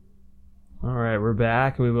All right, we're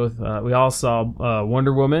back. We all saw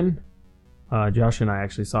Wonder Woman. Josh and I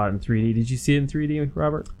actually saw it in 3D. Did you see it in 3D,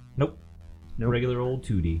 Robert? Nope. Regular old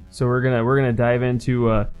 2D. So we're gonna dive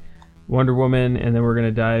into Wonder Woman, and then we're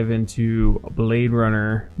gonna dive into Blade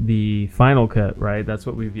Runner, the final cut. Right, that's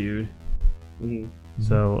what we viewed. Mm-hmm.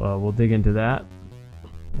 So we'll dig into that,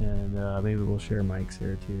 and maybe we'll share mics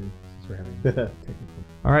here too. Since we're having technical.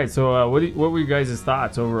 All right. So what were you guys'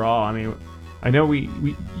 thoughts overall? I mean, I know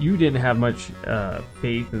you didn't have much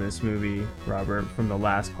faith in this movie, Robert, from the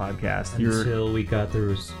last podcast. Until we got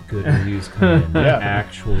those good reviews coming in. Yeah.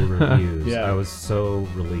 Actual reviews. Yeah. I was so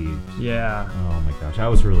relieved. Yeah. Oh my gosh. I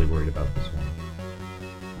was really worried about this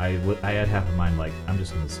one. I had half a mind like, I'm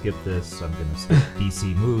just going to skip this. I'm going to skip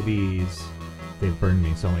DC movies. They've burned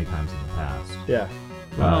me so many times in the past. Yeah.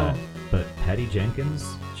 Well, But Patty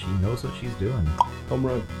Jenkins, she knows what she's doing. Home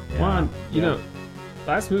run. Yeah. Juan, you Yeah. know,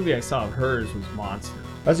 last movie I saw of hers was Monster.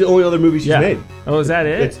 That's the only other movie she's made. Oh, is that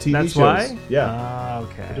it? It's TV That's shows. why? Yeah.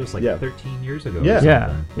 Okay. It was like Yeah. 13 years ago. Yeah. Or Yeah.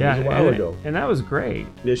 something. Yeah. It was a while and, ago. and that was great.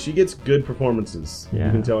 Yeah, she gets good performances. Yeah.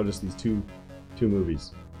 You can tell in just these two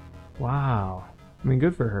movies. Wow. I mean,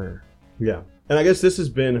 good for her. Yeah. And I guess this has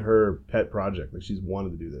been her pet project. Like she's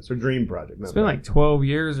wanted to do this. Her dream project. It's been like 12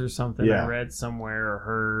 years or something. Yeah. I read somewhere or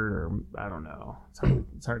heard, or I don't know.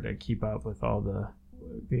 It's hard to keep up with all the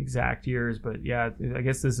exact years, but yeah, I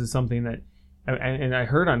guess this is something that, and I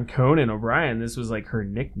heard on Conan O'Brien, this was like her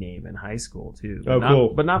nickname in high school too. But Oh,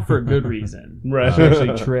 cool. But not for a good reason. Right. She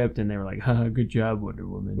actually tripped, and they were like, "Good job, Wonder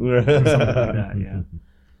Woman," or something like that. Yeah.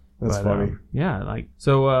 That's But, funny. yeah, like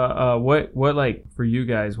so. What like for you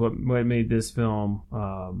guys? What made this film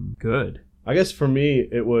good? I guess for me,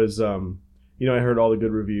 it was, I heard all the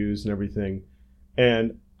good reviews and everything,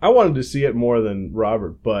 and I wanted to see it more than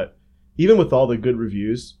Robert, but even with all the good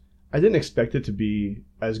reviews, I didn't expect it to be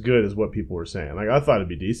as good as what people were saying. Like, I thought it'd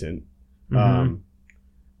be decent. Mhm.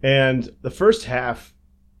 And the first half,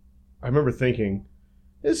 I remember thinking,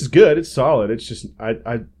 this is good, it's solid, it's just,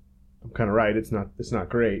 I'm kind of right, it's not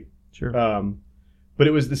great. Sure. But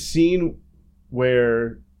it was the scene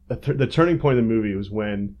where the turning point of the movie was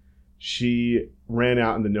when she ran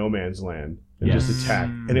out into no man's land and Yes. just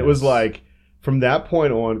attacked. And it was like, from that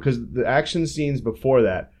point on, because the action scenes before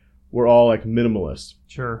that were all like minimalist.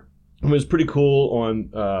 Sure. It was pretty cool on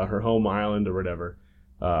her home island or whatever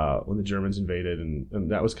when the Germans invaded, and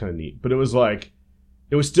that was kind of neat. But it was like,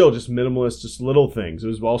 it was still just minimalist, just little things. It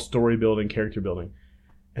was all story building, character building.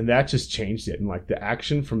 And that just changed it. And like the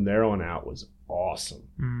action from there on out was awesome.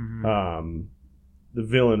 Mhm. The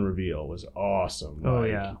villain reveal was awesome. Oh,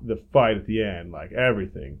 Like, yeah. the fight at the end, like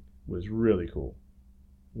everything was really cool.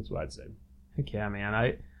 That's what I'd say. Heck yeah, man.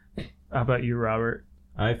 How about you, Robert?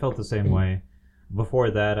 I felt the same way. Before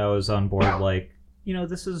that, I was on board like,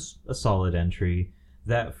 this is a solid entry.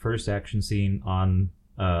 That first action scene on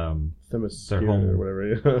Themyscira home- or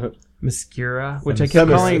whatever. Mascara, which I kept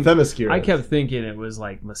calling. Themyscira. I kept thinking it was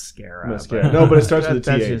like mascara. Mascara. No, but it starts with a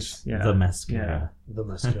that's TH. just- yeah. the mascara. The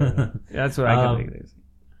mascara. That's what I Um, could think of.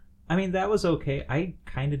 I mean, that was okay. I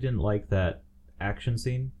kind of didn't like that action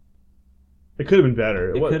scene. It could have been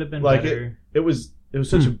better. It wa- could have been like better. It was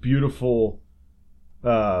such a beautiful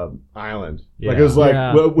island. Yeah. Like it was like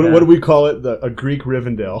Yeah. what do we call it? A Greek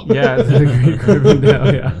Rivendell. Yeah, it's the Greek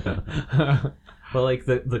Rivendell, yeah. But like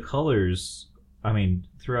the colors, I mean,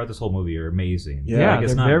 throughout this whole movie are amazing. Yeah, like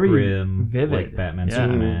it's they're not very grim vivid. like Batman, Yeah.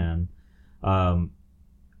 Superman.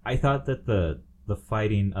 I thought that the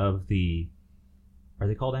fighting of the, are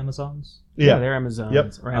they called Amazons? Yeah, Yeah. they're Amazons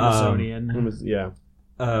Yep. or Amazonian. It was- yeah.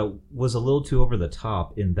 Was a little too over the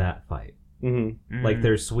top in that fight. Mm-hmm. Like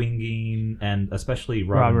they're swinging, and especially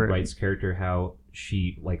Robin Robert. Wright's character, how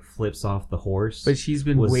she like flips off the horse. But she's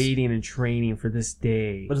been was- waiting and training for this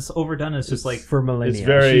day But it's overdone. It's just like for millennia. it's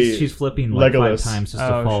very- she's flipping like Legolas. 5 times just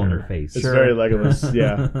Oh, to fall on sure. her face. It's Sure. very Legolas.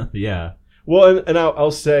 Yeah. Yeah. Well, and I'll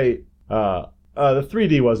say the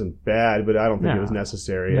 3D wasn't bad, but I don't think it was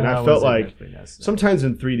necessary. And I felt like sometimes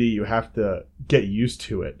in 3D you have to get used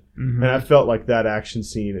to it. Mm-hmm. And I felt like that action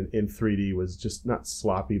scene in 3D was just not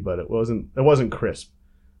sloppy, but it wasn't crisp.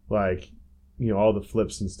 Like, all the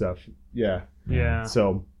flips and stuff. Yeah. Yeah.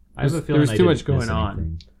 So I have a There feeling was I too didn't much going miss on.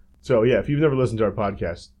 anything. yeah, if you've never listened to our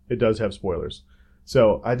podcast, it does have spoilers.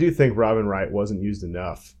 So I do think Robin Wright wasn't used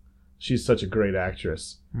enough. She's such a great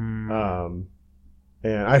actress. Mm.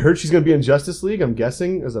 And I heard she's going to be in Justice League, I'm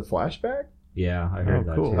guessing, as a flashback. Yeah, I heard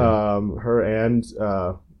that cool. too. Her and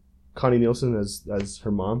Connie Nielsen as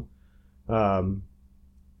her mom.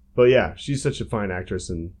 But yeah, she's such a fine actress,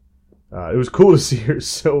 and it was cool to see her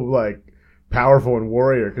so like powerful and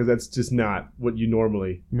warrior, because that's just not what you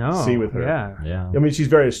normally No. see with her. Yeah. Yeah. I mean, she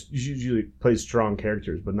usually plays strong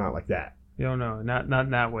characters, but not like that. You don't know. Not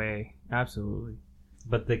in that way. Absolutely.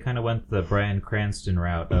 But they kind of went the Bryan Cranston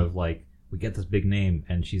route of like, we get this big name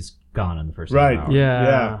and she's gone in the first Right. hour.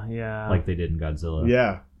 Yeah. Like they did in Godzilla.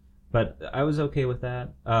 Yeah. But I was okay with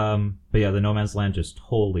that. But yeah, the No Man's Land just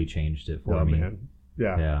totally changed it for Oh me. man.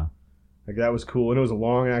 Yeah. Yeah. Like that was cool, and it was a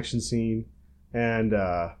long action scene, and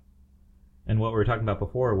And what we were talking about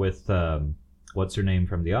before with what's her name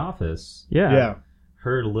from The Office, yeah.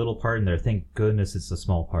 her little part in there. Thank goodness it's a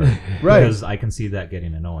small part, Right. Because I can see that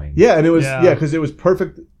getting annoying. Yeah, and it was Yeah. because it was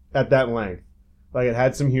perfect at that length. Like it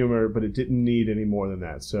had some humor, but it didn't need any more than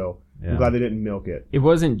that. So Yeah. I'm glad they didn't milk it. It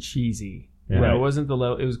wasn't cheesy. Yeah. You know, Right. it wasn't the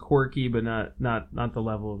level. It was quirky, but not the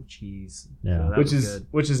level of cheese. Yeah. So that Which was is good.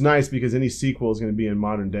 which is nice because any sequel is going to be in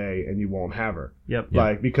modern day, and you won't have her. Yep. Yeah.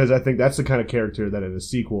 Like because I think that's the kind of character that in a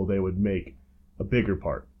sequel they would make a bigger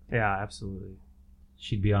part. Yeah, absolutely.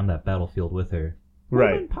 She'd be on that battlefield with her.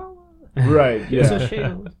 Right. Woman power. Right. It's a Yeah.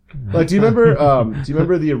 shield. Like, do you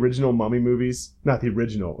remember the original Mummy movies? Not the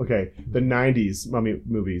original. Okay, the '90s Mummy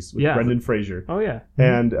movies with Yeah. Brendan Fraser Oh yeah.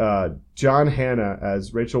 and John Hannah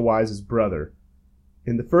as Rachel Weisz's brother.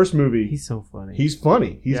 In the first movie, He's so funny. he's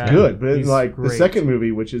funny. He's Yeah, good. But in he's like the great. second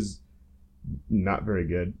movie, which is not very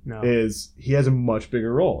good, No. is he has a much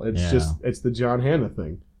bigger role. It's Yeah. just it's the John Hannah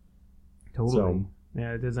thing. Totally. So-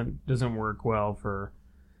 Yeah, it doesn't work well for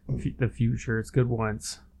the future. It's good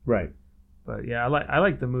once, Right. but yeah, I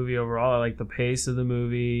like the movie overall. I like the pace of the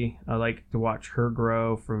movie. I like to watch her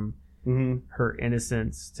grow from Hmm. her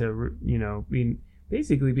innocence to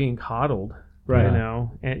being coddled. Right. You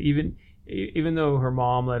know, and even though her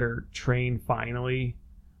mom let her train finally,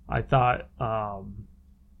 I thought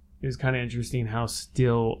it was kind of interesting how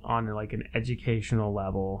still on like an educational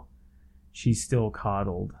level, she's still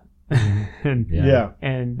coddled. and Yeah.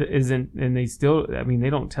 Yeah. they still, I mean, they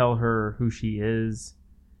don't tell her who she is.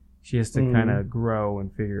 She has to Mhm. kind of grow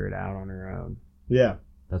and figure it out on her own. Yeah.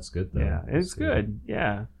 That's good though. Yeah, it's That's good.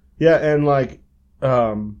 Yeah. Yeah, and like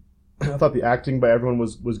I thought the acting by everyone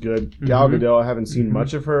was good. Gal Mhm. Gadot, I haven't seen Mhm.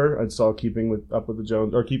 much of her. I saw Keeping Up with the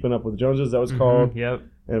Joneses, that was called, Mhm, Yep.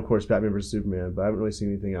 and of course Batman vs Superman. But I haven't really seen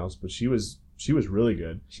anything else. But she was really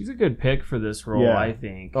good. She's a good pick for this role, Yeah. I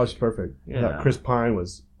think. Oh, she's perfect. I Yeah. thought Chris Pine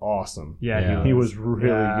was awesome. Yeah, Yeah. He was really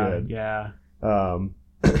Yeah, good. Yeah.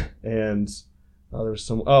 And there was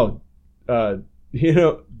some.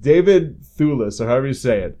 David Thewlis, or however you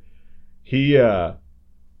say it. He, the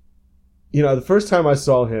first time I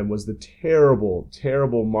saw him was the terrible,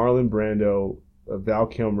 terrible Marlon Brando, Val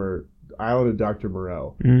Kilmer, Island of Dr.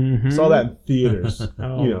 Moreau. Mhm. Saw that in theaters,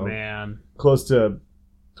 Oh man. close to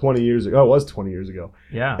 20 years ago. Oh, it was 20 years ago.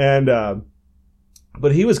 Yeah. And,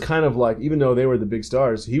 but he was kind of like, even though they were the big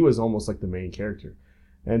stars, he was almost like the main character.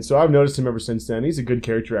 And so I've noticed him ever since then. He's a good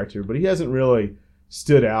character actor, but he hasn't really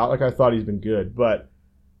stood out. Like I thought he's been good. But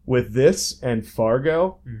with this and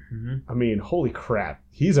Fargo, Mm-hmm. I mean, holy crap,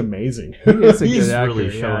 he's amazing. He's a He's good actor.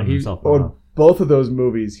 really showing He- himself on off. both of those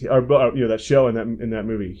movies, or that show in that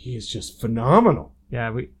movie, he is just phenomenal.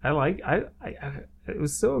 Yeah, it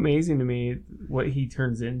was so amazing to me what he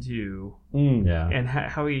turns into Yeah. and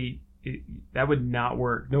how that would not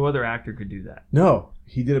work. No other actor could do that. No,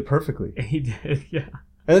 he did it perfectly. And he did, yeah.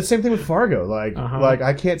 And the same thing with Fargo. Like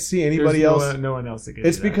I can't see anybody There's else. no one else that could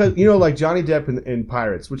It's do that. because like Johnny Depp in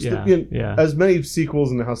Pirates, which Yeah, yeah. as many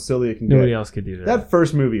sequels and how silly it can Nobody get. else could do that. That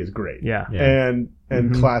first movie is great. Yeah. Yeah. And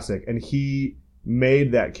Mhm. classic, and he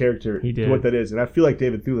made that character He did. what that is. And I feel like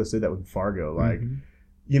David Thewlis did that with Fargo. Like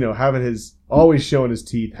Mhm. having always showing his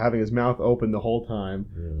teeth, having his mouth open the whole time.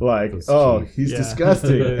 Like, Those teeth. he's Yeah.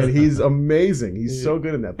 disgusting, and he's amazing. He's so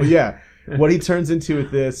good in that. But yeah, what he turns into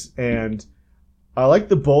with this, and I like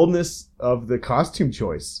the boldness of the costume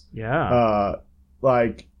choice. Yeah.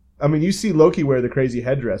 You see Loki wear the crazy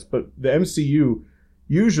headdress, but the MCU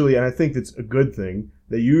usually, and I think it's a good thing,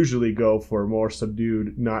 they usually go for a more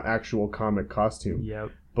subdued, not actual comic costume.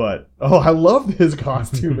 Yep. But I loved his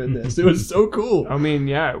costume in this. It was so cool. I mean,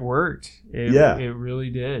 yeah, it worked. It really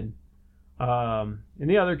did. And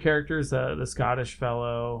the other characters, the Scottish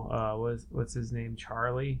fellow, what's his name?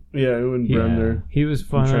 Charlie. Yeah, Ewan Bremner He was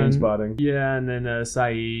from fun. Trainspotting. Yeah, and then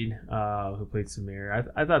Saeed, who played Samir.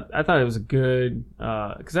 I thought it was a good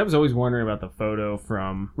because I was always wondering about the photo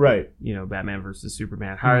from Right. Batman versus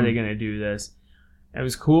Superman. How are they going to do this? It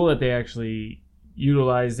was cool that they actually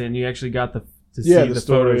utilized it, and you actually got to see The the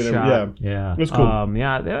story. Photoshop. Yeah. It was cool.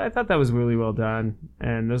 I thought that was really well done,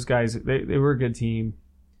 and those guys they were a good team.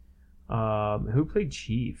 Who played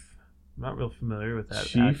Chief? I'm not real familiar with that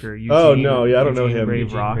Chief? actor. Oh, no, yeah, I don't know Eugene him. Brave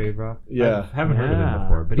Eugene Rock. Brave Rock. Yeah. I haven't heard of him Yeah.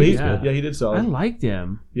 before, but But he's he's good. he did solid. I liked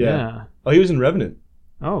him. Yeah. Yeah. Oh, he was in Revenant.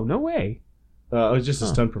 Oh, no way. He was just a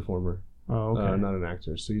stunt performer. Oh, okay. not an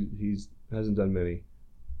actor. So he's hasn't done many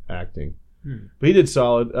acting, Hmm. but he did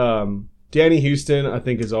solid. Danny Houston, I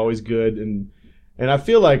think, is always good, and I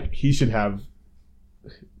feel like he should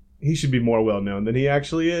be more well known than he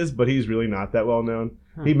actually is, but he's really not that well known.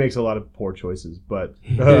 Huh. He makes a lot of poor choices, but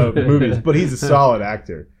movies. But he's a solid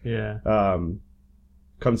actor. Yeah.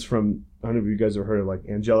 Comes from, I don't know if you guys have heard of like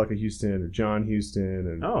Angelica Houston or John Houston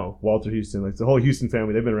and Oh. Walter Houston. Like the whole Houston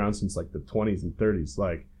family, they've been around since like the 20s and 30s.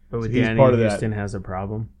 Like, But with he's Danny part of that. Houston has a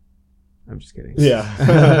problem. I'm just kidding. yeah,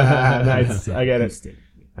 nice. I get it. Houston.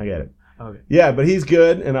 I get it. Okay. Yeah, but he's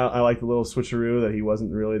good, and I like the little switcheroo that he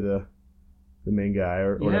wasn't really the main guy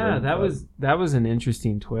or whatever. Yeah, that was an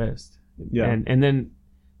interesting twist. Yeah. And then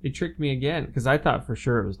it tricked me again because I thought for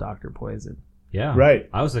sure it was Dr. Poison. Yeah. Right.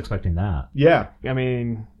 I was expecting that. Yeah. I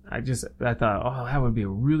mean, I thought, oh, that would be a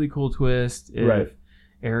really cool twist if Right.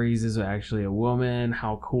 Ares is actually a woman.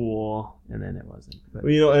 How cool! And then it wasn't. But,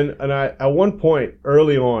 Well, you know, and I at one point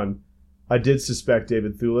early on, I did suspect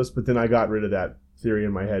David Thewlis, but then I got rid of that theory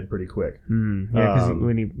in my head pretty quick. yeah, because Um,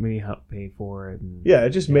 when he helped pay for it. And, Yeah,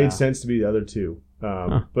 it just Yeah. made sense to be the other two.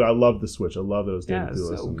 Huh. But I love the switch. I love those yeah, David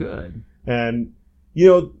Thewlis. so good. And you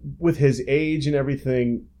know, with his age and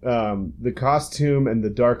everything, the costume and the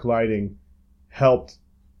dark lighting helped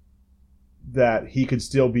that he could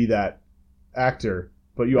still be that actor.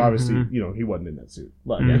 But you obviously, Mhm. you know, he wasn't in that suit.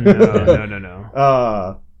 Like,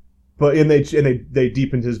 No. But they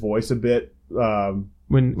deepened his voice a bit When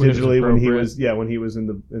digitally when he appropriate. was in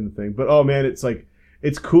the thing. But oh man, it's like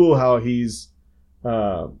it's cool how he's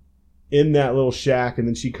in that little shack, and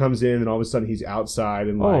then she comes in, and all of a sudden he's outside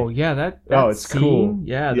and like Oh yeah, that it's scene, cool.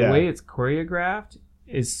 Yeah, the Yeah. way it's choreographed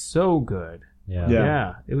is so good. Yeah.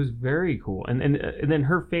 Yeah. It was very cool. And then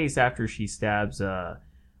her face after she stabs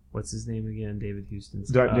what's his name again? David Houston's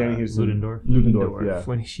Danny Houston. Ludendorff. Ludendorff, yeah.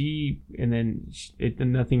 When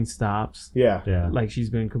nothing stops. Yeah, Yeah. Like she's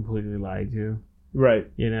been completely lied to.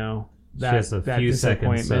 right. You know. She has a few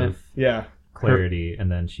seconds disappointment. of Yeah, clarity,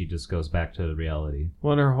 and then she just goes back to reality.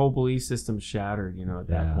 Well, her whole belief system's shattered. You know, at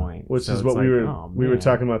that Yeah. point. which So is it's what like, oh, we were man.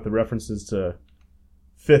 talking about, the references to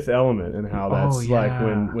Fifth Element and how that's Oh, like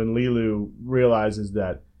yeah. when Lilu realizes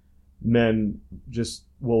that men just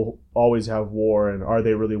will always have war, and are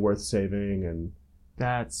they really worth saving, and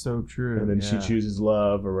That's so true. then she yeah. chooses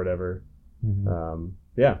love or whatever. Mm-hmm.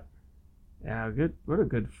 Yeah. Yeah, good. What a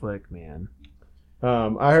good flick, man.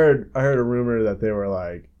 I heard a rumor that they were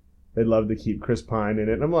like they'd love to keep Chris Pine in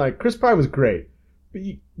it, and I'm like, Chris Pine was great, but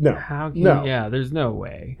no, How can no. Yeah, there's no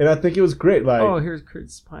way. and I think it was great. Like, Oh, here's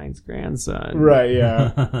Chris Pine's grandson. right,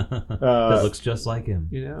 yeah. That looks just like him.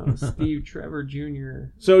 You know, Steve Trevor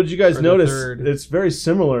Jr. So did you guys Or the notice third. it's very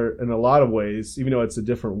similar in a lot of ways, even though it's a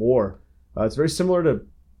different war. It's very similar to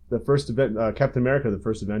the first event, Captain America: The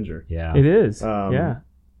First Avenger. Yeah. It is. Um, yeah.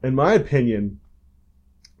 In my opinion,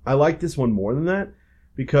 I like this one more than that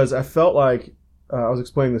because I felt like I was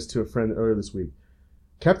explaining this to a friend earlier this week.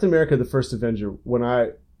 Captain America: The First Avenger. When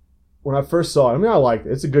I first saw it, I mean, I liked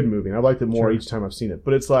it. It's a good movie, and I liked it more Sure. each time I've seen it.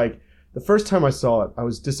 But it's like the first time I saw it, I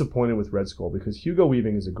was disappointed with Red Skull because Hugo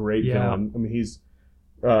Weaving is a great Yeah. villain. I mean, he's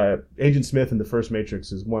Agent Smith in the first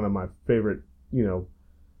Matrix is one of my favorite, you know,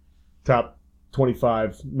 top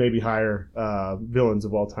 25, maybe higher villains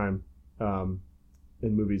of all time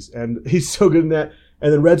in movies, and he's so good in that.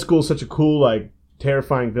 And then Red Skull's such a cool, like,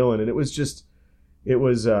 terrifying villain, and it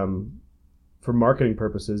was for marketing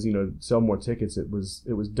purposes, you know, sell more tickets. It was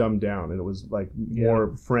dumbed down, and it was like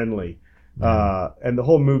more friendly, and the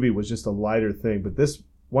whole movie was just a lighter thing. But this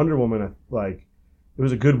Wonder Woman, like, it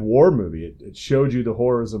was a good war movie. It showed you the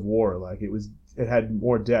horrors of war. Like, it had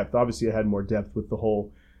more depth. Obviously, it had more depth with the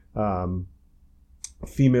whole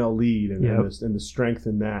female lead and the strength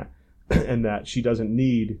in that, and that she doesn't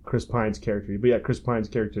need Chris Pine's character. But yeah, Chris Pine's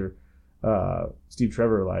character, Steve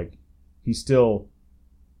Trevor, like, he still,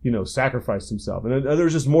 you know, sacrificed himself, and there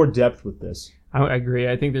was just more depth with this. I agree.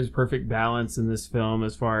 I think there's perfect balance in this film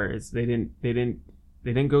as far as they didn't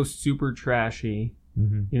go super trashy,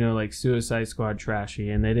 Mm-hmm. you know, like Suicide Squad trashy,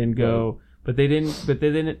 and they didn't go, but they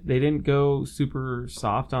didn't go super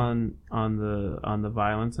soft on the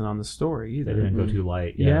violence and on the story either. They didn't go too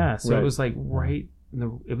light. Yeah, so Right. it was like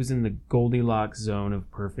it was in the Goldilocks zone of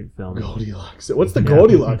perfect film. Goldilocks. What's the Yeah.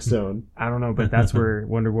 Goldilocks zone? I don't know, but that's where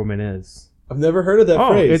Wonder Woman is. I've never heard of that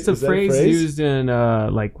phrase. It's a Is that phrase used in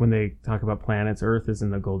like when they talk about planets. Earth is in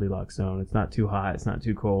the Goldilocks zone. It's not too hot. It's not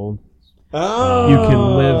too cold. Oh, You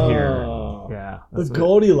can live here. Yeah, The that's what-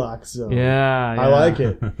 Goldilocks zone. Yeah, I like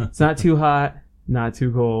it. It's not too hot, not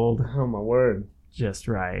too cold, Oh my word! just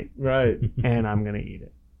right. Right. And I'm gonna eat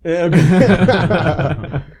it. Yeah,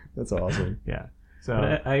 okay. That's awesome. Yeah. So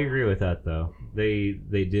But I agree with that, though. They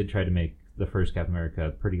did try to make the first Captain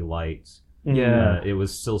America pretty light. Yeah. It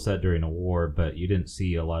was still set during a war, but you didn't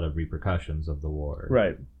see a lot of repercussions of the war.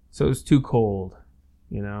 Right. So it was too cold,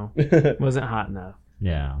 It wasn't hot enough.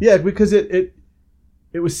 Yeah. Yeah, because it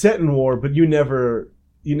was set in war, but you never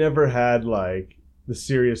had like the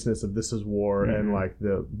seriousness of this is war and like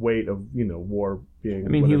the weight of war being. I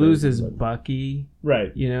mean, he loses Bucky,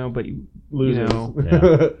 right? But Loses.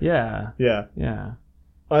 Yeah. Yeah.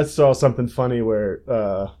 I saw something funny where,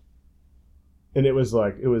 and it was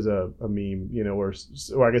like a meme, or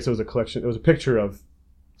I guess it was a collection. It was a picture of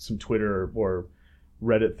some Twitter or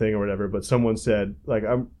Reddit thing or whatever, but someone said, like,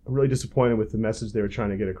 I'm really disappointed with the message they were trying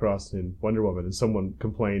to get across in Wonder Woman, and someone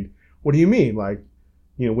complained, what do you mean? Like,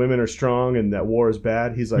 women are strong and that war is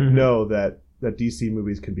bad? He's like, no, that DC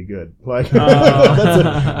movies can be good. Like,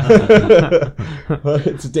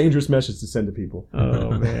 it's a dangerous message to send to people.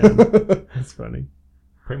 Oh, man. That's funny.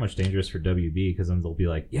 Pretty much dangerous for WB, because then they'll be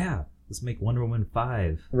like, yeah, let's make Wonder Woman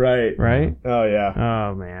 5. Right. Oh, yeah.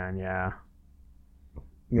 Oh, man, yeah.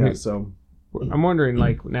 Yeah, so... I'm wondering,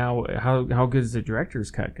 like, now, how good is the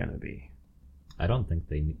director's cut going to be? I don't think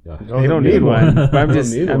they need. They don't need one. But I'm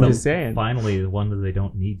just saying. Finally, one that they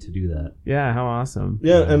don't need to do that. Yeah, how awesome.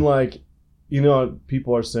 Yeah, and like,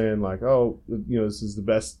 people are saying like, oh, this is the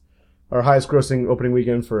best, our highest grossing opening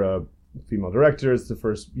weekend for a female director. It's the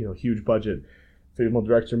first, huge budget female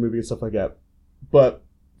director movie and stuff like that. But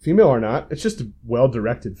female or not, it's just a well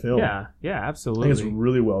directed film. Yeah, absolutely. I think it's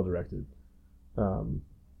really well directed.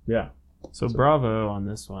 Yeah. So bravo on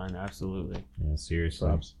this one, absolutely. Yeah, seriously.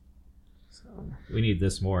 Props. So. We need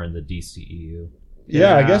this more in the DCEU.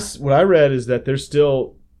 Yeah, I guess what I read is that they're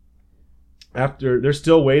still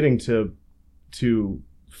waiting to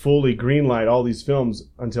fully greenlight all these films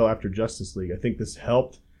until after Justice League. I think this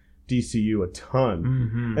helped DCU a ton.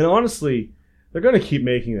 Mm-hmm. And honestly, they're going to keep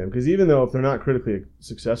making them, because even though if they're not critically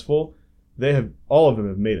successful, all of them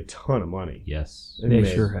have made a ton of money. Yes. They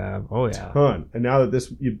sure have. Oh, yeah. A ton. And now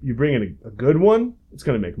that you bring in a good one, it's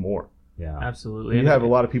going to make more. Yeah. Absolutely. You have a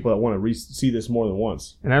lot of people that want to see this more than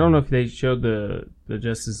once. And I don't know if they showed the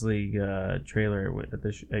Justice League trailer at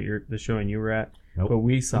the showing you were at, Nope. but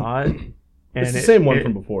we saw it. And it's the same one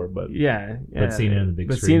from before, but But seeing it in the big screen.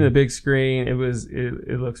 But seeing the big screen,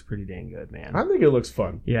 it looks pretty dang good, man. I think it looks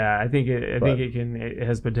fun. Yeah, I think it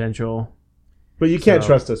has potential. But you can't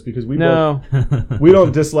trust us, because we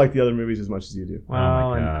don't dislike the other movies as much as you do.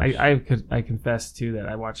 Well, and I confess too that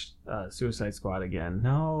I watched Suicide Squad again.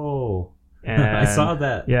 No. And I saw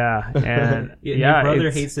that. Yeah, and your brother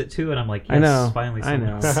hates it too, and I'm like, yes, I know, finally. I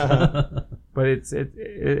know. But it's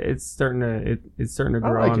starting to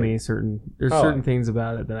grow like on it. me. There's certain things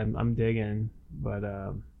about it that I'm digging, but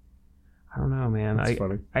I don't know, man. That's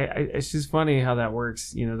funny. It's just funny how that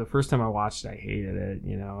works. The first time I watched it, I hated it.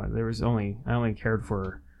 I only cared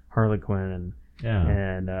for Harley Quinn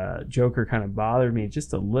and Joker kind of bothered me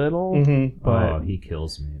just a little. Mm-hmm. But he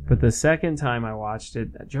kills me. Man. But the second time I watched it,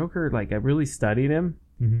 Joker, like I really studied him.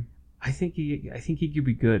 Mm-hmm. I think he could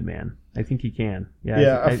be good, man. I think he can.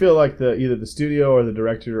 Yeah, I feel like either the studio or the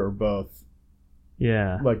director or both.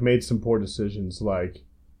 Yeah. Like made some poor decisions. Like,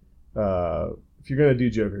 if you're gonna do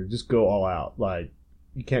Joker, just go all out. Like,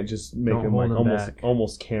 you can't just make him like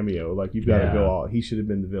almost cameo. Like, you've got to go all. He should have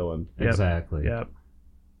been the villain. Yep. Exactly. Yep.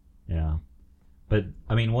 Yeah. But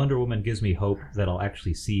I mean, Wonder Woman gives me hope that I'll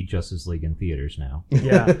actually see Justice League in theaters now.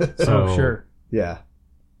 Yeah. So sure. Yeah.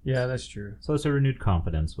 Yeah, that's true. So it's a renewed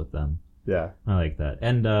confidence with them. Yeah. I like that.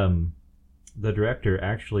 And the director,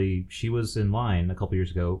 actually, she was in line a couple years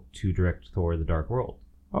ago to direct Thor: The Dark World.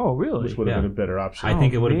 Oh, really? Which would have been a better option. I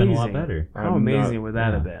think it would have been a lot better. How amazing would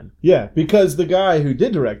that have been? Yeah, because the guy who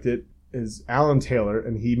did direct it is Alan Taylor,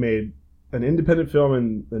 and he made an independent film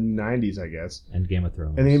in the 90s, I guess. And Game of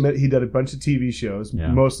Thrones. And he did a bunch of TV shows,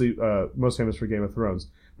 mostly most famous for Game of Thrones.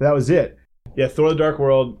 But that was it. Yeah, Thor: The Dark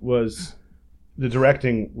World the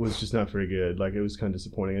directing was just not very good. Like, it was kind of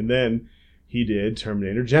disappointing. And then he did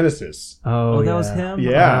Terminator Genesis. Oh, that was him?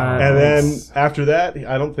 Yeah. And then after that,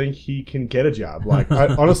 I don't think he can get a job. Like,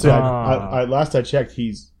 honestly, last I checked,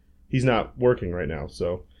 he's not working right now.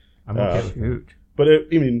 So, I'm okay. But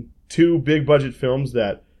two big budget films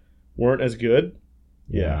that weren't as good.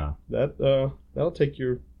 Yeah. That'll take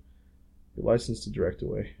your license to direct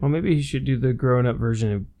away. Well, maybe he should do the grown-up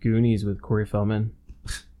version of Goonies with Corey Feldman.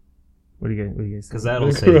 What do you guys think? Because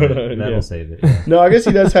that'll save it. That'll save it. Yeah. No, I guess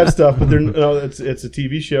he does have stuff, but it's a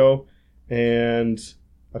TV show and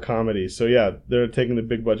a comedy. So yeah, they're taking the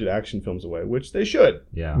big budget action films away, which they should.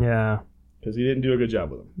 Yeah. Yeah. Because he didn't do a good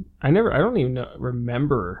job with them. I don't even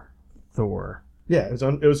remember Thor. Yeah,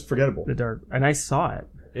 it was forgettable. The Dark, and I saw it.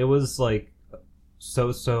 It was like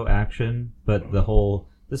so action, but the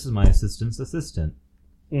this is my assistant's assistant.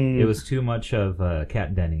 Mm. It was too much of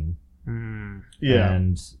Kat Denning. Yeah.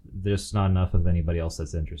 And there's not enough of anybody else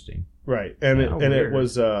that's interesting. Right. And Yeah. it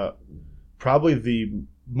was probably the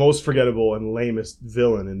most forgettable and lamest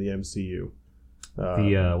villain in the MCU.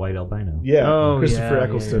 The white albino. Yeah. Oh, Christopher yeah,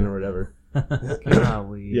 Eccleston yeah. or whatever.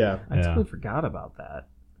 Golly. Yeah. I Yeah. totally forgot about that.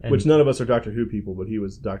 And Which none of us are Doctor Who people, but he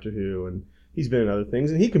was Doctor Who, and he's been in other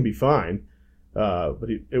things, and he can be fine. But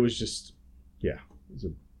it was just, it was a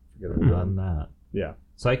forgettable done villain. that. Yeah.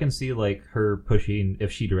 So I can see like her pushing,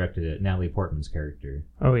 if she directed it, Natalie Portman's character.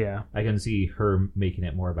 Oh yeah, I can see her making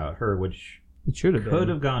it more about her, which it should have could been.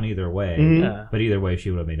 have gone either way. Mhm. Yeah. But either way,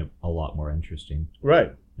 she would have made it a lot more interesting.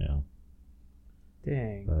 Right. Yeah.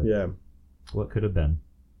 Dang. But Yeah. what could have been?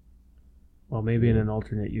 Well, maybe in an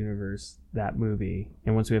alternate universe, that movie,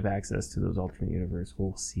 and once we have access to those alternate universe,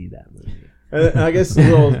 we'll see that movie. And I guess a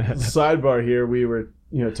little sidebar here, we were,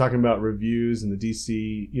 talking about reviews and the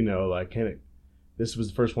DC, this was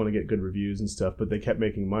the first one to get good reviews and stuff, but they kept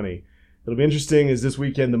making money. It'll be interesting is this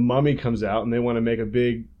weekend The Mummy comes out and they want to make a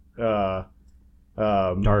big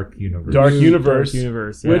Dark Universe. Dark Universe, Dark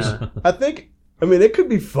Universe, which yeah. I think, it could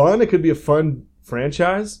be fun. It could be a fun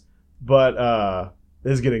franchise, but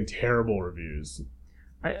this is getting terrible reviews.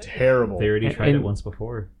 Terrible. They already tried it And- once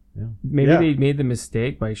before. Yeah. Maybe Yeah. they made the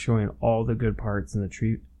mistake by showing all the good parts in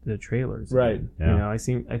the trailers. Right. again. Yeah. I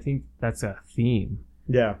think that's a theme.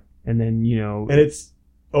 Yeah. And then And it's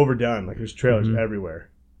overdone. Like there's trailers Mhm. everywhere.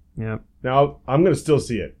 yeah. Now I'm gonna still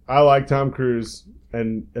see it. I like Tom Cruise,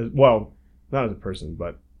 and well, not as a person,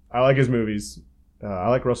 but I like his movies. I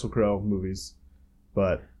like Russell Crowe movies,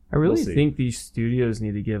 but I really We'll see. think these studios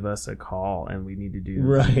need to give us a call, and we need to do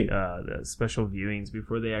Right. the special viewings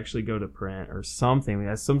before they actually go to print or something.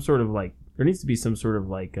 That's some sort of there needs to be some sort of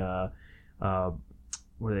what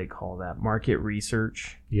do they call that? Market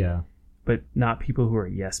research, Yeah. but not people who are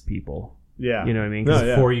yes people. yeah, You know what I mean? No, 'Cause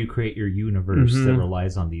yeah. Before you create your universe that Mhm.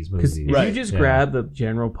 relies on these Because movies. if Right. you just Yeah. grab the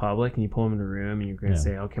general public and you pull them in a room and you're going to Yeah.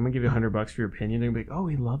 say, "Okay, I'm going to give you $100 for your opinion," they're going to be like, "Oh,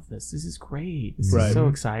 we love this. This is great. This Right. is so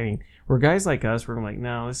exciting." Where guys like us, we're like,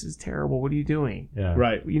 "No, this is terrible. What are you doing?" Yeah.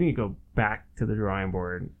 right. You need to go back to the drawing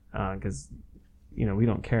board because we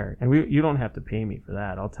don't care, and you don't have to pay me for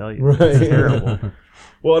that. I'll tell you, Right. it's terrible.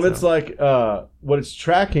 Well, and it's So- like what it's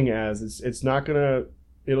tracking as. It's not gonna.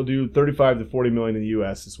 It'll do 35 to 40 million in the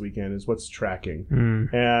U.S. this weekend is what's tracking,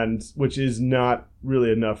 Mm. and which is not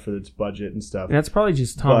really enough for its budget and stuff. And that's probably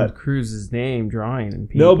just Tom But- Cruise's name drawing and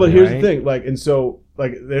people. No, but here's right? the thing. And so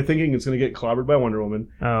they're thinking it's gonna get clobbered by Wonder Woman.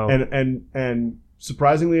 Oh, And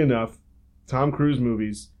surprisingly enough, Tom Cruise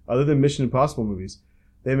movies, other than Mission Impossible movies,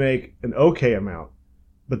 they make an okay amount,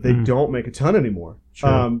 but they Mm. don't make a ton anymore.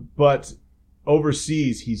 Sure. But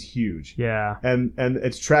overseas, he's huge, yeah. and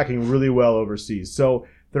it's tracking really well overseas. So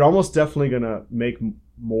they're almost definitely gonna make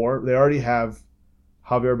more. They already have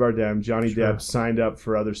Javier Bardem, Johnny Sure. Depp signed up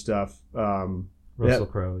for other stuff. Russell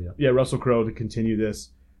Crowe, yeah. Yeah, Russell Crowe to continue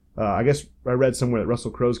this. I guess I read somewhere that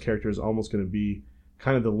Russell Crowe's character is almost going to be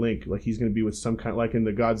kind of the link. Like he's going to be with some kind, like in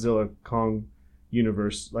the Godzilla Kong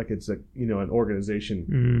universe, like it's an organization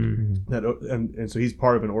Mm. that, and so he's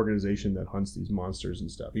part of an organization that hunts these monsters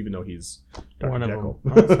and stuff. Even though he's Dr. One of Jekyll.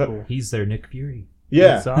 them. Oh, that's cool. He's their Nick Fury.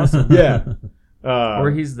 Yeah, That's awesome. yeah.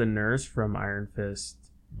 Or he's the nurse from Iron Fist.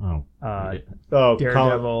 Oh. Oh,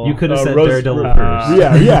 Daredevil. You could have said Rose- Daredevil uh, first.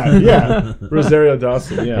 yeah. Rosario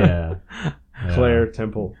Dawson. Yeah. Yeah. Claire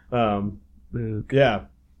Temple. Luke. Yeah.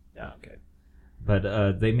 Yeah, okay.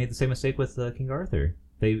 But they made the same mistake with King Arthur.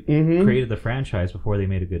 They Mhm. created the franchise before they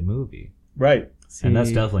made a good movie. Right. And that's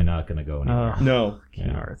See, definitely not going to go anywhere. No. King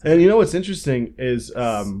Yeah. Arthur. And you know what's interesting is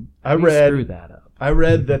I We read screwed that up. I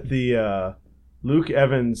read that the Luke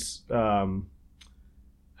Evans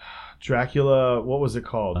Dracula, what was it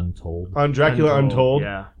called? Untold. On Dracula Untold,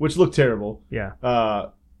 Yeah. which looked terrible. Yeah.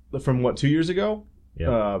 From what, 2 years ago?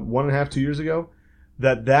 Yeah. 1.5, 2 years ago?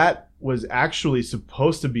 That was actually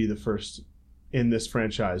supposed to be the first in this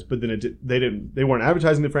franchise, but then they weren't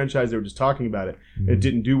advertising the franchise, they were just talking about it. It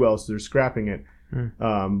didn't do well, so they're scrapping it.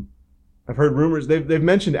 Hmm. I've heard rumors, they've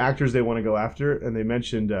mentioned actors they want to go after, and they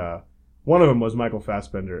mentioned one of them was Michael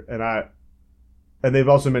Fassbender, and they've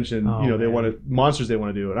also mentioned Oh, they man. want monsters they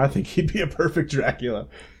want to do, and I think he'd be a perfect Dracula.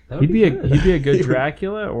 That would He'd be a good He would-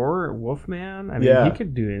 Dracula or Wolfman. I mean, Yeah. he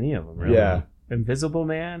could do any of them. Really. Yeah. Invisible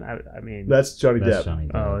Man. I mean, That's Johnny That's Depp. Johnny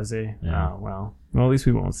Depp. oh, is he? Yeah. Oh, well. Well, at least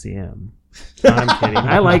we won't see him. I'm kidding.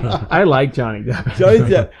 I like Johnny Depp. Johnny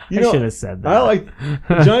Depp. You I know, should have said that. I like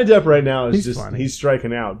Johnny Depp right now is He's funny. he's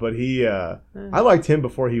striking out, but I liked him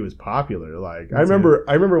before he was popular. Like Me I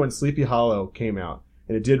remember when Sleepy Hollow came out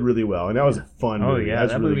and it did really well, and that was a fun Oh movie. yeah,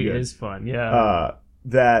 That's that really movie good. is fun. Yeah.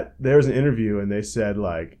 that there was an interview and they said,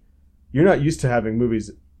 like, you're not used to having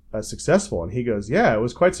movies successful. And he goes, yeah, it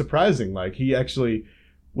was quite surprising. Like, he actually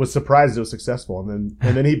was surprised it was successful. And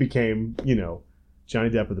then he became, you know, Johnny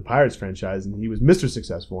Depp of the Pirates franchise, and he was Mr.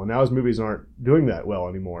 Successful. And now his movies aren't doing that well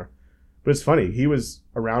anymore. But it's funny. He was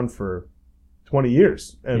around for 20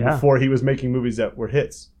 years and before he was making movies that were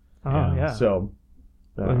hits. Oh, yeah. So...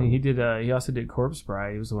 I mean, he also did Corpse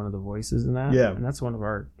Bride. He was one of the voices in that. Yeah. And that's one of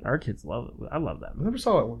our kids love it. I love that I movie. never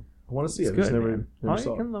saw that one. I want to see It's it. good, Just never man.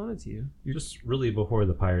 saw I it. can loan it to you. Just really before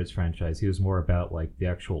the Pirates franchise, he was more about like the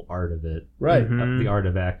actual art of it, Right. Mhm. the art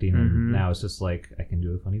of acting, and now it's just like I can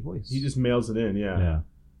do a funny voice. He just mails it in, yeah.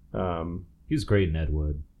 He was great in Ed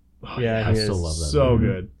Wood. Yeah, I he still is. love that. So movie.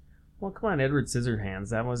 good. Well, come on, Edward Scissorhands.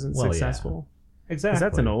 That wasn't Well, yeah. successful. Exactly. 'Cause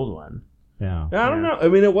that's an old one. Yeah. I don't know. I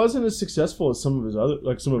mean, it wasn't as successful as some of his other,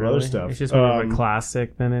 like some of other Really? stuff. It's just more of a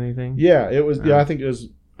classic than anything. Yeah, it was. Oh. Yeah, I think it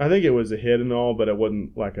was a hit and all, but it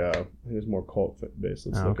wasn't like a. I think it was more cult based.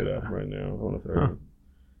 Let's look it Okay. up right now. I don't know if Huh.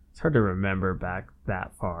 It's hard to remember back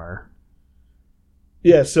that far.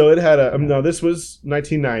 Yeah, so it had a. No, this was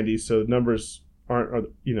 1990, so numbers aren't.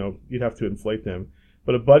 You know, you'd have to inflate them.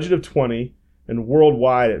 But a budget of 20, and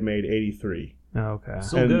worldwide it made 83. Oh, okay.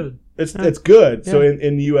 Still And- good. It's good. So Yeah.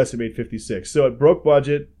 in the U.S. it made 56. So it broke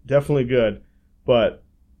budget, definitely good, but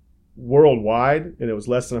worldwide, and it was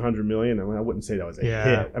less than 100 million. I mean, I wouldn't say that was a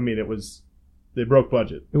Yeah. hit. I mean, they broke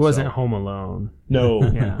budget. It wasn't So, Home Alone. no.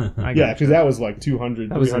 Yeah. I Yeah, got because that was like 200,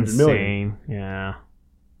 that was 300 million. insane. Yeah.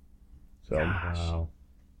 So Wow.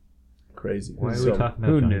 crazy. Why are So- we talking about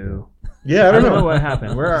Who Johnny knew? Yeah, I don't know. what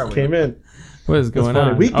happened. Where are we? Came in. What is It's going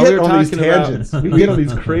funny. on? We Oh, get were on these talking about- tangents. We get on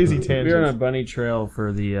these crazy We were on a tangents. bunny trail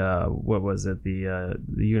for the what was it? The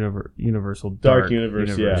Universal Dark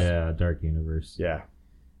Universe, Depp? Yeah. Yeah, Dark Universe. Yeah.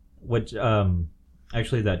 Which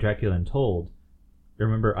actually that Dracula Untold.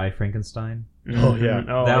 Remember I Frankenstein? Oh, yeah.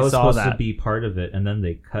 Oh, that I was saw supposed that. to be part of it, and then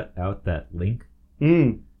they cut out that link,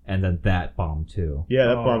 Mm. and then that bombed too. Yeah,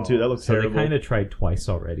 that Oh. bomb too. That looks So terrible. they kind of tried twice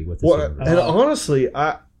already with this. Well, universe. and honestly,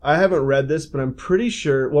 I haven't read this, but I'm pretty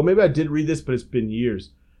sure. Well, maybe I did read this, but it's been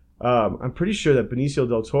years. I'm pretty sure that Benicio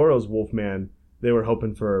del Toro's Wolfman, they were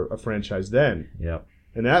hoping for a franchise then, Yep.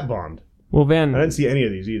 and that bombed. Well, I didn't see any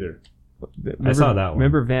of these either. remember, saw that one.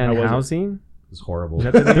 Remember Van How was it? Helsing? It was horrible. Is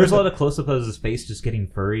that the name? There's a lot of close-up of his face just getting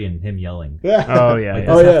furry and him yelling. Yeah, Oh yeah, Like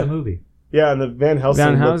yeah. Oh, that's yeah. half the movie. yeah, and the Van Helsing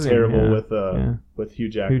looked Helsing, terrible yeah. with Hugh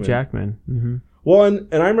Jackman. Hugh Jackman. Mm-hmm. Well, and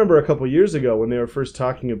I remember a couple years ago when they were first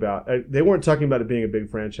talking about. They weren't talking about it being a big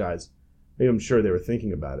franchise. I'm sure they were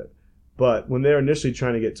thinking about it, but when they were initially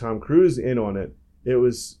trying to get Tom Cruise in on it, it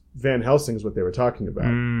was Van Helsing's what they were talking about.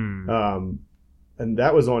 Mm. And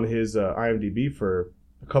that was on his IMDb for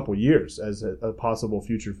a couple years as a possible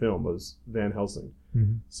future film was Van Helsing.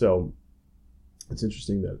 Mhm. So it's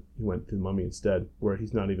interesting that he went to the Mummy instead, where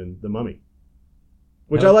he's not even the Mummy.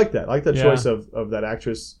 Which Yeah. I like that. I like that Yeah. choice of that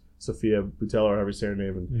actress, Sophia Boutella, or however you say her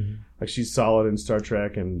name. And like she's solid in Star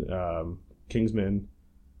Trek and Kingsman.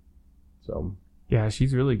 So Yeah,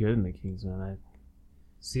 she's really good in The Kingsman.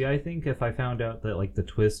 See, I think if I found out that like the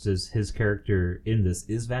twist is his character in this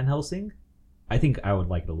is Van Helsing, I think I would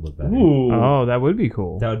like it a little bit better. ooh. Oh, that would be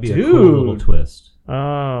cool. That would be a Dude. cool little twist.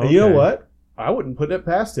 Oh, And you know okay. what? I wouldn't put it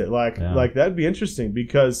past it. Like Yeah. that'd be interesting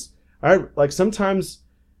because I like sometimes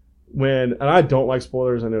when and I don't like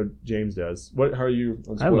spoilers. I know James does. How are you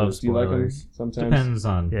on spoilers? I love Do you like them spoilers. sometimes? Depends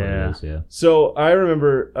on what Yeah. it is, yeah. So I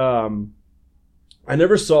remember I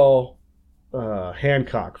never saw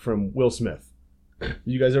Hancock from Will Smith.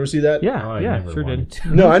 You guys ever see that? Yeah, Oh, I yeah, never sure wanted did.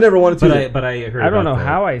 to. No, I never wanted to. But I heard. I don't about know the-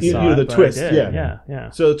 how I You saw know, it, the but I twist, did. yeah. yeah.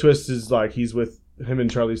 So the twist is like he's with him and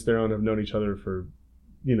Charlize Theron have known each other for,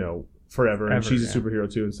 forever, and Ever, she's yeah. a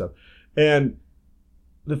superhero too and stuff. And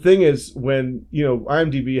the thing is, when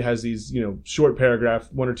IMDb has these short paragraph,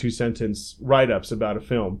 1 or 2 sentence write ups about a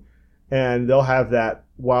film, and they'll have that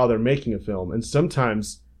while they're making a film, and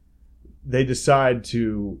sometimes they decide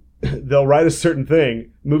to they'll write a certain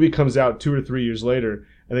thing, movie comes out 2 or 3 years later,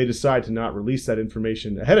 and they decide to not release that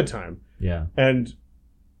information ahead of time. Yeah. And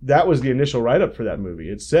that was the initial write-up for that movie.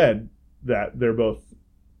 It said that they're both,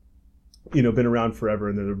 been around forever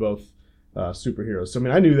and they're both superheroes. So, I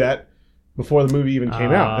mean, I knew that before the movie even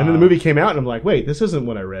came out. And then the movie came out and I'm like, wait, this isn't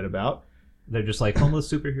what I read about. They're just like homeless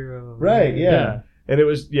superhero. Right, yeah. Yeah. And it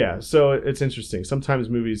was, so it's interesting. Sometimes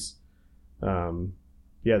movies,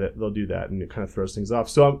 they'll do that and it kind of throws things off.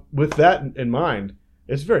 So with that in mind,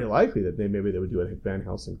 it's very likely that they would do a Van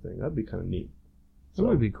Helsing thing. That'd be kind of neat. That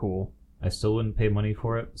would be cool. I still wouldn't pay money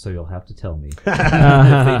for it, so you'll have to tell me if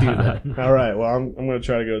Right they do that. All right. Well, I'm going to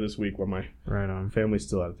try to go this week while my on. family's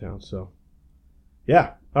still out of town. So,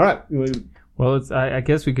 yeah. All right. Well, Well, it's. I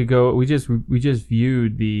guess we could go. We just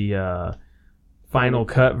viewed the final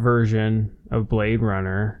cut version of Blade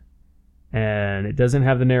Runner, and it doesn't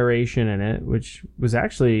have the narration in it, which was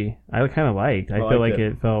actually I kind of liked. I feel like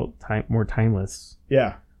it felt more timeless.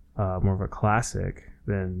 Yeah. More of a classic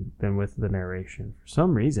than with the narration. For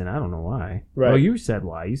some reason, I don't know why. Right. Well, you said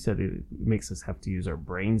why. You said it makes us have to use our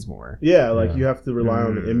brains more. Yeah, like you have to rely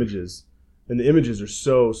on the images, and the images are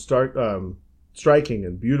so striking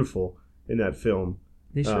and beautiful in that film.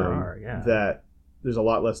 They sure are. Yeah. That there's a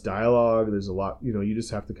lot less dialogue. There's a lot. You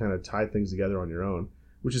just have to kind of tie things together on your own,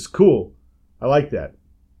 which is cool. I like that.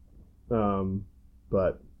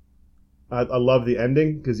 But I love the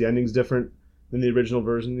ending because the ending's different than the original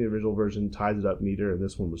version. The original version ties it up neater, and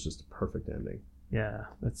this one was just a perfect ending. Yeah,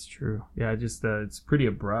 that's true. Yeah, just it's pretty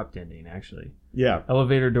abrupt ending actually. Yeah.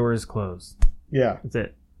 Elevator doors closed. Yeah. That's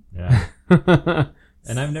it. Yeah.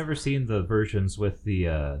 And I've never seen the versions with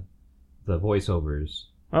the voiceovers.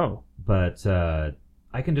 Oh. But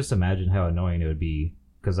I can just imagine how annoying it would be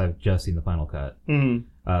because I've just seen the final cut.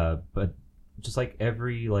 Mm-hmm. But just like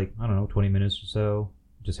every 20 minutes or so,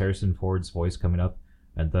 just Harrison Ford's voice coming up.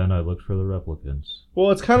 And then I looked for the replicants.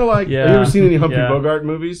 Well, it's kind of like, have you ever seen any Humphrey Bogart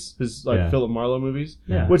movies? His Philip Marlowe movies?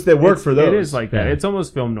 Yeah. Which they work for those. It is like that. It's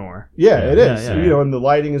almost film noir. Yeah, it is. Yeah. And the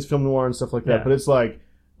lighting is film noir and stuff like that. Yeah. But it's like,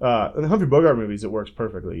 in the Humphrey Bogart movies, it works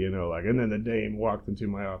perfectly, and then the dame walked into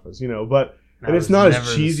my office, and it's not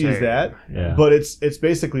as cheesy as that, but it's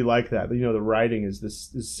basically like that. The writing is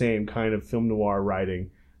this same kind of film noir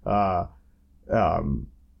writing. And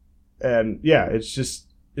yeah,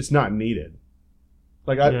 it's not needed.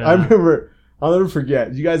 Like I remember, I'll never forget.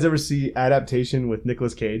 Did you guys ever see Adaptation with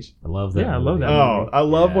Nicolas Cage? I love that. Yeah, I love that. Oh, I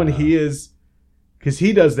love when he is, because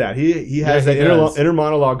he does that. He has that inner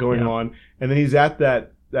monologue going on, and then he's at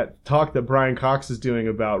that talk that Brian Cox is doing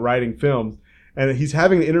about writing films, and he's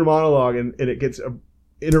having the inner monologue, and it gets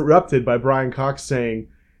interrupted by Brian Cox saying,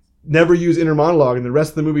 "Never use inner monologue," and the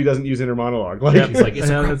rest of the movie doesn't use inner monologue. Like, it's like it's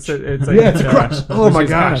a crutch. It's a crutch. Oh my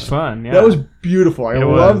gosh, fun. Yeah. That was beautiful. I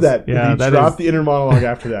love that. Yeah, he dropped the inner monologue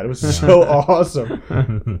after that. It was so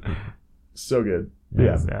awesome. So good.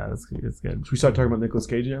 Yeah, it's good. Should we start talking about Nicolas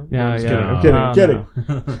Cage now? Yeah, I'm kidding.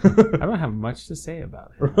 I don't have much to say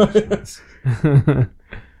about it.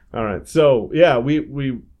 All right, so yeah,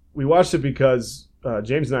 we watched it because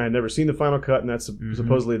James and I had never seen the final cut, and that's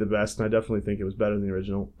supposedly the best, and I definitely think it was better than the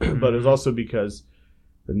original. But it was also because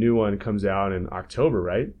the new one comes out in October,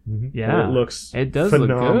 right? Yeah, and it does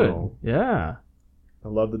phenomenal. Look good. Yeah, I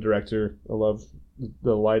love the director. I love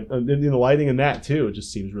the light, the lighting in that too. It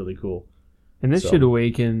just seems really cool. And this should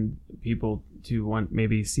awaken people to want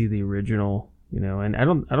maybe see the original, And I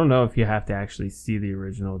don't know if you have to actually see the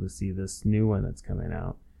original to see this new one that's coming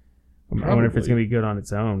out. I wonder if it's gonna be good on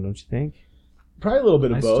its own. Don't you think? Probably a little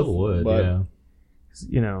bit of both. I still would, but, yeah.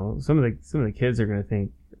 Some of the kids are gonna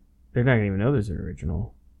think they're not gonna even know there's an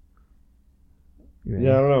original.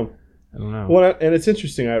 Yeah, I don't know. Well, and it's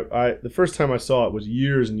interesting. I the first time I saw it was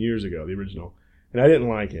years and years ago, the original, and I didn't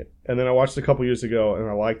like it. And then I watched it a couple years ago, and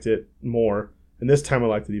I liked it more. And this time I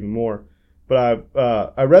liked it even more. But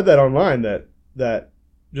I read that online that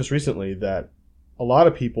just recently that a lot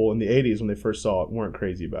of people in the 80s when they first saw it weren't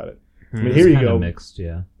crazy about it. I mean, here you go. Mixed,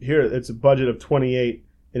 yeah. Here it's a budget of 28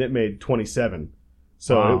 and it made 27.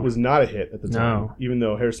 So it was not a hit at the time. No. Even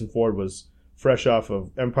though Harrison Ford was fresh off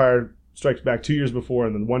of Empire Strikes Back 2 years before,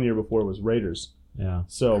 and then 1 year before was Raiders. Yeah.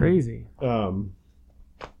 So crazy.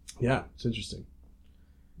 Yeah, it's interesting.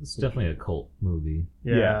 It's definitely a cult movie.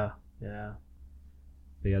 Yeah.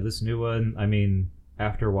 But yeah, this new one, I mean,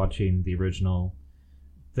 after watching the original,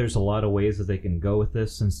 there's a lot of ways that they can go with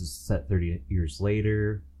this since it's set 30 years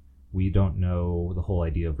later. We don't know the whole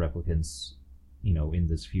idea of replicants, in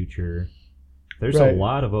this future. There's a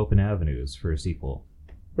lot of open avenues for a sequel.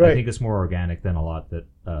 Right. I think it's more organic than a lot that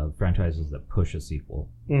franchises that push a sequel.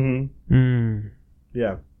 Mm-hmm.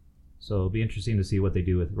 Yeah. So it'll be interesting to see what they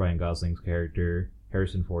do with Ryan Gosling's character.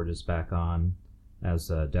 Harrison Ford is back on as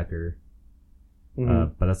Deckard.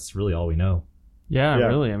 But that's really all we know. Yeah,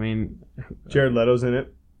 really. I mean, Jared Leto's in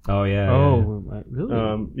it. Oh yeah. Oh,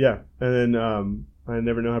 really? Yeah, and then I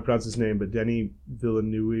never know how to pronounce his name, but Denis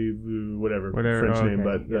Villeneuve, whatever French name,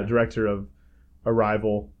 but the director of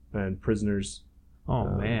Arrival and Prisoners. Oh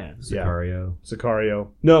man,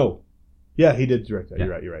 Sicario. No, yeah, he did direct that.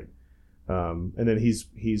 Yeah. You're right. And then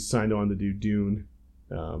he's signed on to do Dune.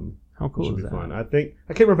 How cool is that? Fun. I can't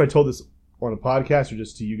remember if I told this on a podcast or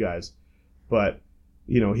just to you guys, but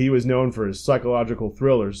he was known for his psychological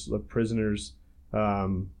thrillers, like Prisoners,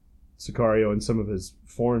 Sicario, and some of his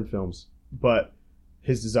foreign films. But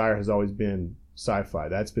his desire has always been sci-fi.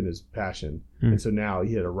 That's been his passion. And so now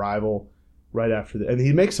he had Arrival, right after that. And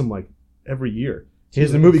he makes them like every year. He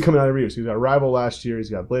has a movie coming out every year. So he's got Arrival last year. He's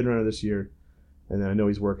got Blade Runner this year. And then I know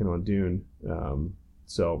he's working on Dune.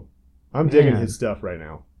 So I'm digging his stuff right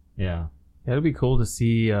now. Yeah. Yeah, it'll be cool to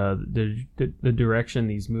see the direction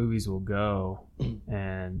these movies will go,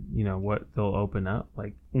 and what they'll open up.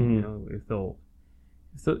 Like if they'll.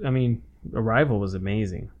 So I mean, Arrival was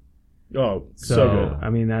amazing. Oh, so good. I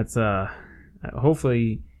mean, that's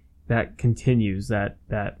hopefully that continues that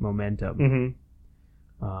momentum.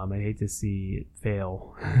 I hate to see it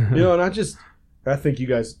fail. And I think you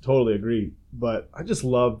guys totally agree, but I just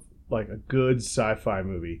love like a good sci-fi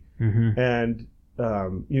movie, and the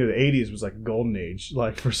 80s was like a golden age,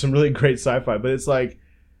 like for some really great sci-fi. But it's like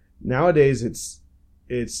nowadays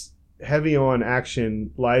it's heavy on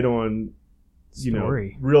action, light on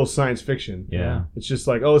story, real science fiction. Yeah, it's just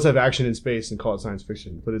like, oh, let's have action in space and call it science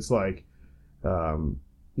fiction. But it's like, when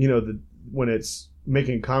it's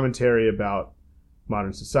making commentary about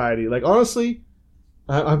modern society. Like honestly,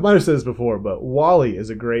 I might have said this before, but WALL-E is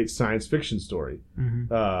a great science fiction story.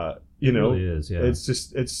 It really is. Yeah,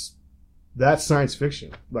 it's that's science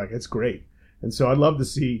fiction. Like it's great, and so I'd love to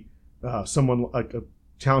see someone like a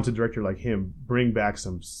talented director like him bring back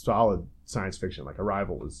some solid science fiction. Like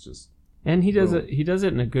Arrival is just. And he does it. He does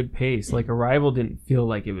it in a good pace. Like Arrival didn't feel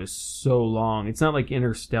like it was so long. It's not like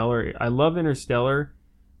Interstellar. I love Interstellar,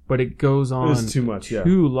 but it goes on. It was too much.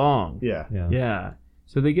 Too long. Yeah.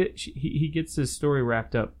 So he gets his story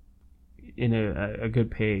wrapped up in a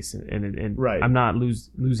good pace, and right. I'm not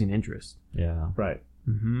losing interest. Yeah. Right.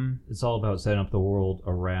 Mm-hmm. It's all about setting up the world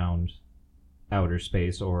around outer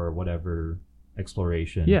space or whatever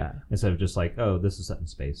exploration. Yeah. Instead of just like, oh, this is set in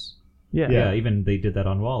space. Yeah. Even they did that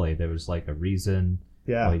on WALL-E. There was like a reason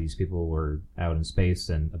why these people were out in space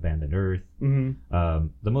and abandoned Earth. Mm-hmm.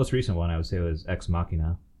 The most recent one I would say was Ex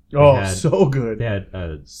Machina. So good. They had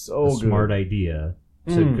a smart idea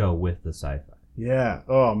to go with the sci-fi. Yeah.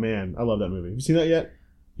 Oh man, I love that movie. Have you seen that yet?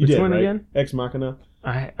 You Which did, one right? again? Ex Machina.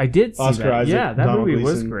 I did see Oscar that. Isaac, Yeah, that Donald movie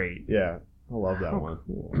was Gleason. great. Yeah, I love that one.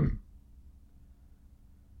 Cool.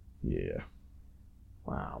 Yeah.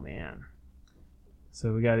 Wow, man.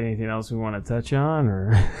 So we got anything else we want to touch on,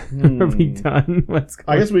 or are we done? What's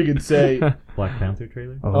going I guess we could say Black Panther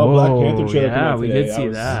trailer. Black Panther trailer came Yeah, out we today. did see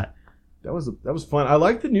that. That was fun. I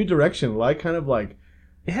like the new direction. Like kind of like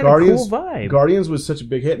It had Guardians, a cool vibe. Guardians was such a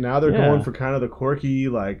big hit. Now they're Yeah. going for kind of the quirky,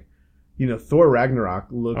 like Thor Ragnarok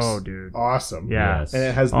looks dude, awesome. yeah. Yes. And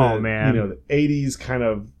it has the the 80s kind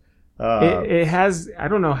of It has. I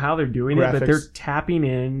don't know how they're doing it, but they're graphics. tapping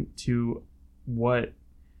into what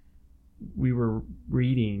we were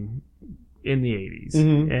reading in the 80s,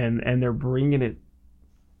 Mhm. and they're bringing it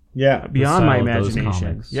yeah. beyond The my style of those imagination.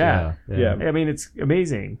 comics. Yeah. Yeah. I mean, it's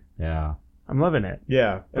amazing. Yeah. I'm loving it.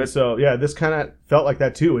 Yeah. And But- so this kind of felt like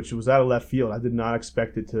that too, which was out of left field. I did not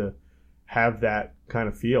expect it to have that kind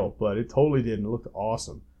of feel, but it totally did, and it looked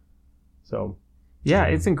awesome. So Yeah,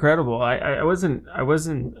 it's incredible. I wasn't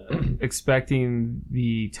expecting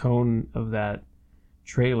the tone of that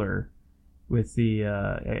trailer with the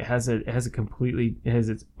it has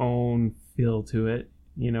its own feel to it.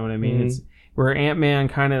 You know what I mean? Mhm. It's where Ant-Man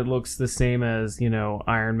kind of looks the same as,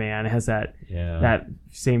 Iron Man. It has that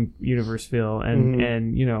same universe feel,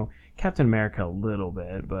 and Captain America a little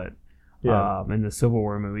bit, but in the Civil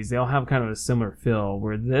War movies, they all have kind of a similar feel,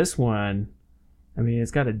 where this one, I mean,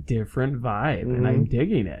 it's got a different vibe, and I'm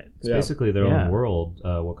digging it. It's basically their own world,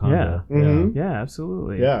 Wakanda. Yeah. Mhm. Yeah,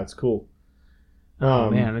 absolutely. yeah, it's cool.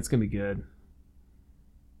 Oh man, it's gonna be good.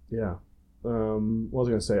 Yeah. What was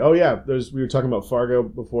I gonna say? Oh yeah, we were talking about Fargo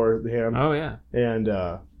beforehand, Oh yeah. and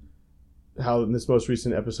how in this most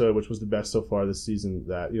recent episode, which was the best so far this season,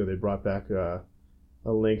 that they brought back a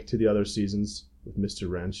link to the other seasons with Mr.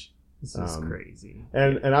 Wrench. This is crazy.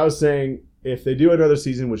 And I was saying, if they do another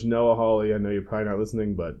season, which Noah Hawley, I know you're probably not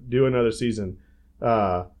listening, but do another season,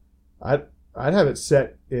 I'd have it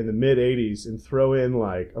set in the mid '80s and throw in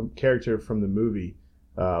like a character from the movie,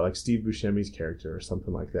 like Steve Buscemi's character or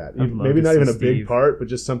something like that. I'd love Maybe to not even see a big Steve. part, but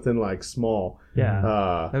just something like small. Yeah,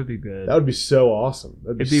 that That would be good. would be so awesome.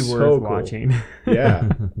 That'd It'd be so worth cool. watching. Yeah.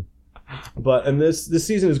 And this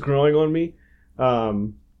season is growing on me,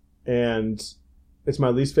 and it's my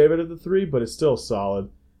least favorite of the three, but it's still solid.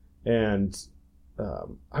 And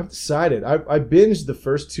I've decided I binged the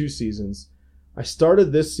first two seasons. I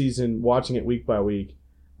started this season watching it week by week,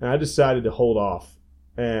 and I decided to hold off.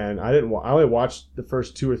 And I didn't. I only watched the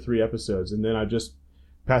first 2 or 3 episodes, and then I just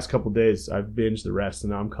past couple days I've binged the rest,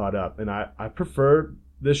 and now I'm caught up. And I prefer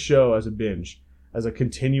this show as a binge, as a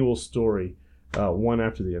continual story, one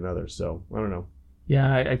after the another. So I don't know.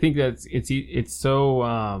 Yeah, I think that's it's so.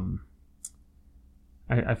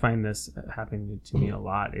 I find this happening to me a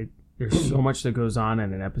lot. There's so much that goes on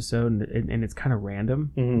in an episode, and it's kind of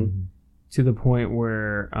random Mm-hmm. to the point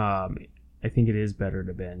where I think it is better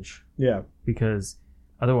to binge, Yeah. because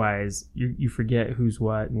otherwise you forget who's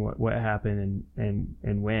what and what happened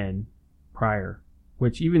and when prior.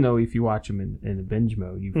 Which, even though if you watch them in a binge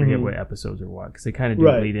mode, you forget what episodes are what, because they kind of do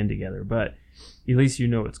bleed in together. But at least you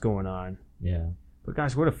know what's going on. Yeah. But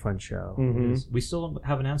gosh, what a fun show. Mm-hmm. We still don't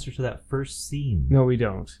have an answer to that first scene. No, we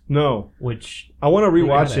don't. No. Which I want to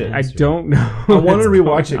rewatch gotta it. I don't know. I wanted to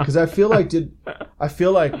what's rewatch going it because I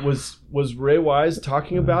feel like was Ray Wise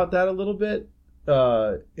talking about that a little bit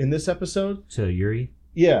in this episode? to Yuri.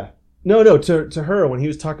 Yeah. No, to her when he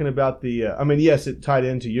was talking about the. I mean, yes, it tied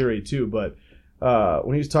into Yuri too, but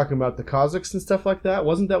when he was talking about the Kazakhs and stuff like that,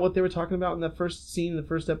 wasn't that what they were talking about in that first scene in the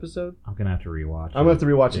first episode? I'm gonna have to rewatch. I'm gonna have to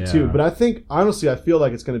rewatch it too. Yeah. But I think honestly, I feel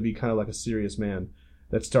like it's gonna be kind of like a serious man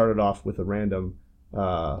that started off with a random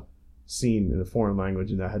scene in a foreign language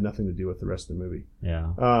and that had nothing to do with the rest of the movie.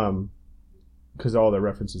 Yeah. Because all their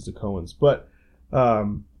references to Coens. But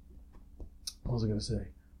what was I going to say?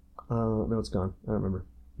 No, it's gone. I don't remember.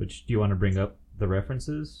 Which do you want to bring up the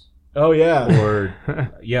references, Oh yeah, or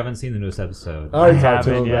you haven't seen the newest episode? I already I talked to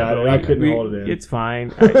him haven't yet, about but it. I couldn't hold it in. It's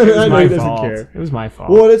fine. I It was know my he doesn't fault. care. It was my fault.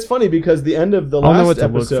 Well, and it's funny because the end of the I'll know last what to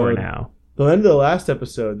look for episode, now. the end of the last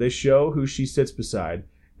episode, they show who she sits beside.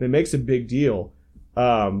 And it makes a big deal.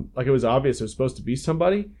 Like it was obvious it was supposed to be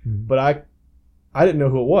somebody, Mhm. but I didn't know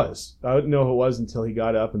who it was. I didn't know who it was until he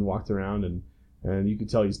got up and walked around, and you could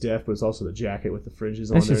tell he's deaf, but it's also the jacket with the fringes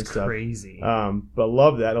That's on there and just stuff. crazy. But I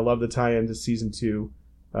love that. I love the tie-in to season 2,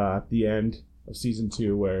 at the end of season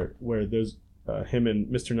 2, where there's him and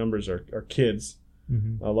Mr. Numbers are kids.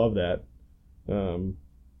 Mhm. I love that.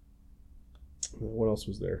 What else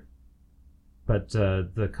was there? But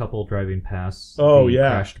the couple driving past Oh, the yeah.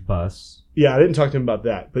 crashed bus. Yeah, I didn't talk to him about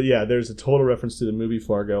that, but yeah, there's a total reference to the movie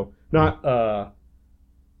Fargo. Not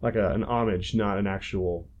like an homage, not an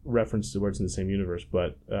actual reference to where it's in the same universe,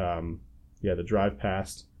 but yeah, the drive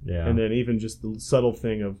past. Yeah. And then even just the subtle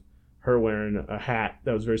thing of her wearing a hat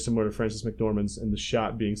that was very similar to Frances McDormand's, and the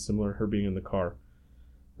shot being similar, her being in the car.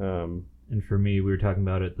 And for me, we were talking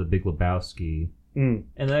about it, The Big Lebowski, and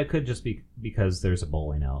that could just be because there's a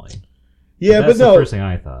bowling alley. Yeah, That's but no, the first thing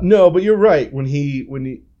I thought. no, but you're right.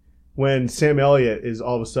 When Sam Elliott is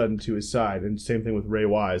all of a sudden to his side, and same thing with Ray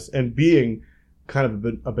Wise, and being kind of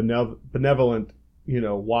a benevolent,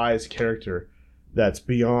 wise character that's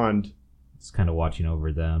beyond. It's kind of watching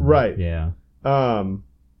over them. Right. Yeah.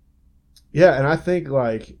 Yeah, and I think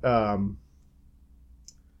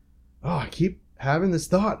I keep having this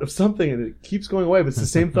thought of something, and it keeps going away, but it's the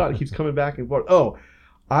same thought. It keeps coming back and forth. Oh,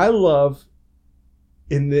 I love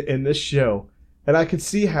in this show, and I could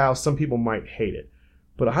see how some people might hate it,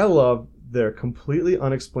 but I love their completely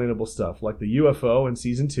unexplainable stuff, like the UFO in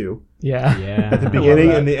season 2 Yeah. Yeah. at the I beginning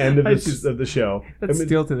love and the end of I the, just- of the show. That I mean,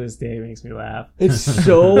 still to this day makes me laugh. it's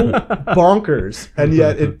so bonkers, and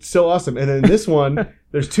yet it's so awesome. And in this one,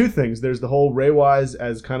 there's two things. There's the whole Ray Wise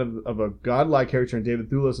as kind of a godlike character, and David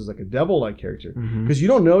Thewlis is like a devil-like character. Mhm. Because you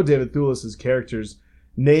don't know David Thewlis's character's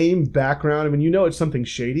name, background. I mean, you know it's something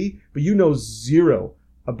shady, but you know zero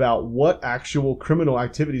about what actual criminal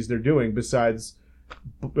activities they're doing besides,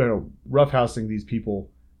 roughhousing these people.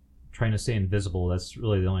 Trying to stay invisible. That's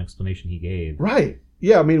really the only explanation he gave. Right.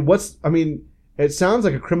 Yeah, I mean, it sounds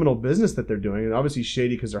like a criminal business that they're doing, and obviously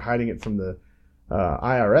shady because they're hiding it from the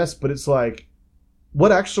IRS, but it's like,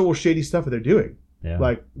 what actual shady stuff are they doing? Yeah.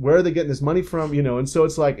 Like, where are they getting this money from? And so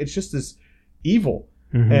it's like, it's just this evil.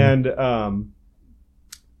 Mhm.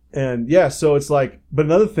 And yeah, so it's like, but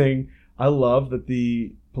another thing, I love that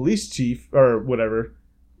the police chief, or whatever,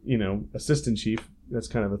 assistant chief, that's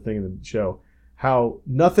kind of a thing in the show, how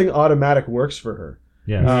nothing automatic works for her.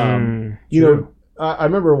 Yeah. True. I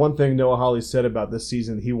remember one thing Noah Hawley said about this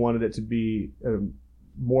season. He wanted it to be a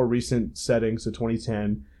more recent setting, so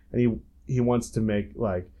 2010, and he wants to make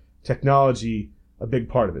like technology a big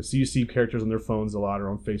part of it. So you see characters on their phones a lot or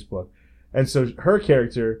on Facebook, and so her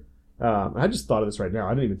character. I just thought of this right now. I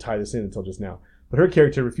didn't even tie this in until just now. But her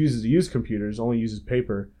character refuses to use computers, only uses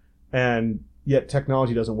paper, and yet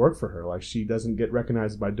technology doesn't work for her. Like, she doesn't get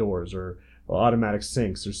recognized by doors or automatic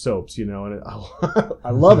sinks or soaps, and I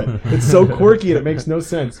love it. It's so quirky and it makes no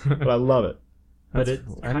sense, but I love it. but it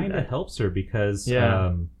I- kind of helps her because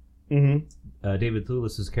Yeah. David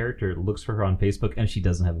Thewlis's character looks for her on Facebook, and she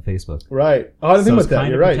doesn't have a Facebook. Right. Oh, I didn't think it's about that.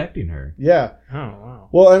 kind You're of right. protecting her. Yeah. Oh wow.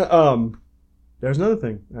 Well, and there's another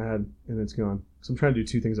thing I had, and it's gone. Because I'm trying to do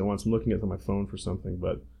two things at once. I'm looking at my phone for something,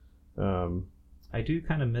 but I do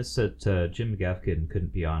kind of miss that Jim Gaffigan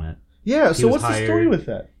couldn't be on it. yeah. He So was what's the story hired- with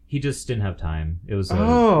that? He just didn't have time. It was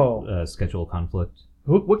a schedule conflict.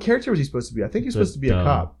 What character was he supposed to be? I think he was supposed to be a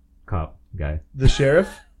cop. Cop guy. The sheriff?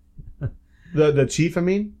 the chief, I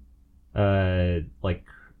mean? Like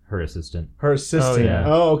her assistant. Her assistant. Oh, yeah.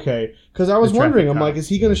 Oh, okay. Because I was The wondering, traffic I'm like, cop. is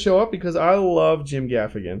he going to show up? Because I love Jim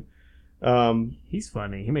Gaffigan. He's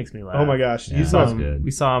funny. He makes me laugh. Oh my gosh. Yeah. He's That's not good.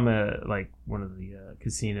 We saw him at like one of the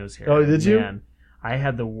casinos here. Oh, did you? Man, I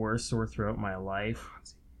had the worst sore throat in my life,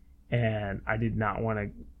 and I did not want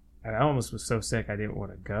to. I almost was so sick I didn't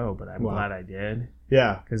want to go, but I'm Wow. glad I did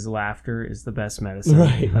Yeah. because laughter is the best medicine.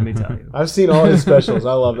 Right. Let me tell you. I've seen all his specials.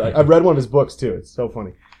 I love that. I've read one of his books too. It's so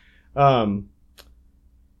funny.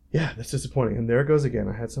 Yeah, that's disappointing. And there it goes again.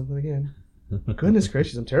 I had something again. Goodness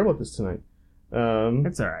gracious, I'm terrible at this tonight.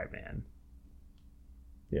 It's all right, man.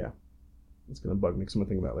 Yeah, it's gonna bug me because I'm gonna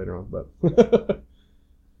think about it later on. But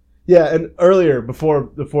yeah, and earlier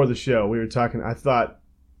before the show, we were talking. I thought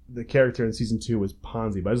the character in season 2 was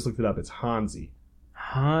Ponzi, but I just looked it up. It's Hansi.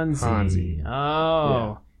 Hansi.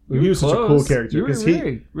 Oh. Yeah. He was such a cool character You were because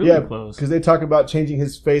really close. because they talk about changing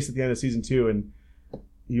his face at the end of season 2, and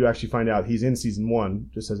you actually find out he's in season 1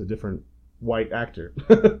 just as a different white actor.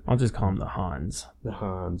 I'll just call him the Hans. The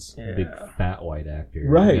Hans. Yeah. Big fat white actor.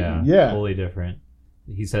 Right, yeah. Totally different.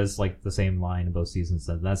 He says like the same line in both seasons,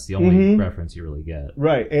 and that's the only Mhm. reference you really get.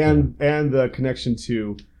 Right, and the connection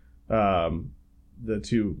to the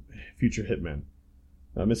two future hitmen,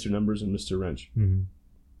 Mr. Numbers and Mr. Wrench. Mm-hmm.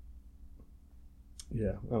 Yeah,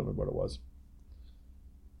 I don't remember what it was.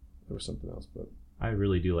 There was something else, but I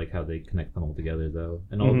really do like how they connect them all together, though,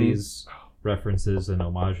 and all Mhm. these references and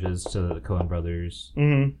homages to the Coen Brothers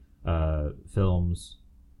films.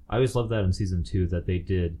 I always loved that in season 2 that they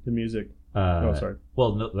did. the music. Oh, sorry.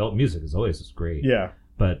 Well, no, the music is always just great. Yeah,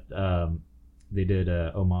 But they did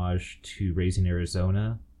a homage to Raising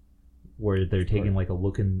Arizona, where they're taking like a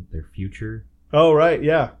look in their future. Oh right,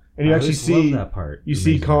 yeah, and you I actually always loved see that part. you in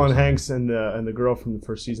see Raising Colin Arizona. Hanks and the girl from the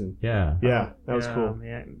first season. Yeah, Yeah, that was Yeah, cool.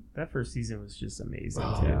 Man, that first season was just amazing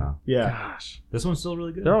Oh, too. yeah. Yeah. Gosh, This one's still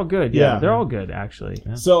really good. they're all good. Yeah. Yeah, they're all good actually.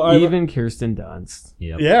 Yeah. So I Even Kirsten Dunst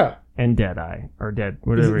Yep. yeah, and Deadeye or Dead,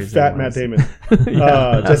 whatever his Fat name Matt was. Damon.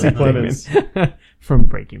 Yeah, Jesse Matt Plemons. Damon. From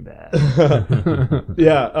Breaking Bad.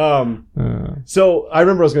 Yeah. Uh, So I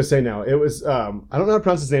remember what I was going to say now. It was I don't know how to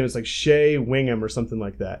pronounce his name. It's like Shea Wingham or something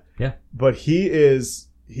like that. Yeah. But he's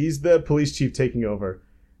the police chief taking over,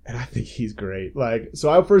 and I think he's great. Like,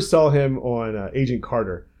 so I first saw him on Agent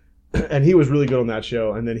Carter, and he was really good on that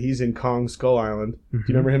show. And then he's in Kong Skull Island. Do you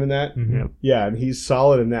remember him in that? Mhm. Yep. Yeah, and he's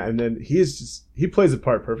solid in that. And then he plays the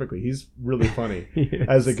part perfectly. He's really funny Yes.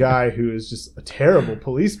 as a guy who is just a terrible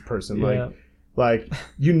police person. Yeah. Like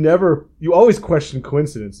you always question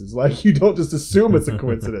coincidences. Like, you don't just assume it's a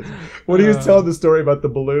coincidence. When he was telling the story about the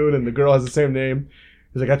balloon and the girl has the same name,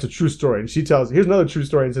 he's like, that's a true story. And she tells, here's another true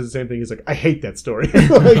story, and says the same thing. He's like, I hate that story.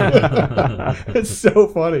 Like, it's so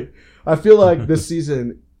funny. I feel like this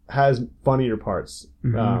season has funnier parts.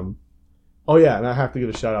 Mhm. Oh yeah, and I have to give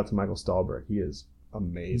a shout out to Michael Stahlberg. He is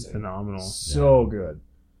amazing. He's phenomenal. So good.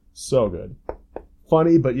 So good.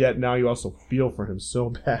 Funny, but yet now you also feel for him so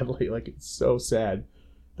badly. Like, it's so sad,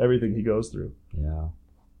 everything he goes through. Yeah.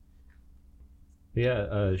 But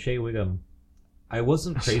yeah, Shea Wiggum. I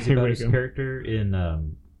wasn't crazy Shea about his Wiggum. character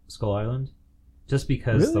in Skull Island, just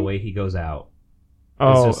because Really? the way he goes out.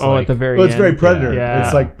 Oh, just at like- the very Well, it's end. very Predator. Yeah.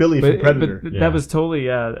 It's like Billy from Predator. But Yeah. that was totally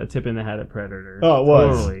a tip in the head at Predator. Oh, it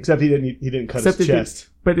was. Totally. Except he didn't cut Except his it did- chest.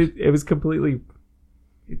 But it was completely.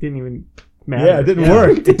 It didn't even matter. Yeah, it didn't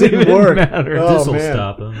work. It didn't even work. matter. Oh, This'll man.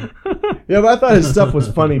 stop him. Yeah, but I thought his stuff was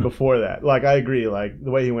funny before that. Like, I agree. Like, the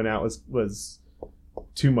way he went out was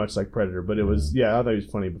too much like Predator. But it was, I thought he was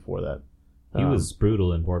funny before that. He was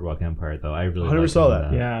brutal in Boardwalk Empire, though. I really I never liked saw him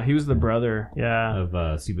in that. Yeah, he was the brother. Yeah. of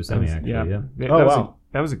That Subusemi, was- actually. yeah. Yeah. That Oh, was wow.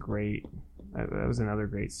 that was a great. That was another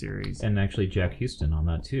great series. And actually, Jack Houston on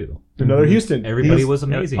that too. Another Houston. Everybody He's- was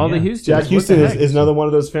amazing. All the yeah. Houstons. Jack what Houston the is heck? another one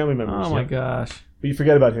of those family members. Oh my Yep. gosh. But you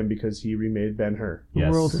forget about him because he remade Ben-Hur. The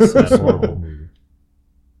Yes, world is that's so horrible small. movie.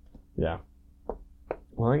 Yeah.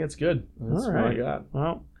 Well, I think that's good. That's All what I right. got.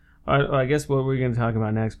 Well, I guess what we're going to talk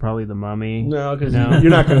about next, probably the Mummy. No, because No.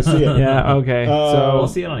 you're not going to see it. Yeah. Okay. We'll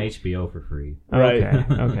So. see it on HBO for free. Right.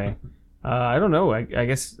 Okay. Okay. I don't know. I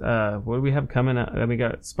guess what do we have coming up? We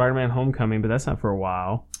got Spider-Man: Homecoming, but that's not for a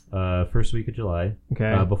while. First week of July.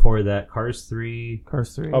 Okay. Before that, Cars 3.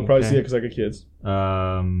 Cars 3. I'll probably okay. see it because I got kids.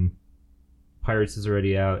 Pirates is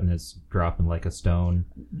already out and it's dropping like a stone.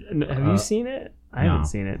 Have you seen it? I haven't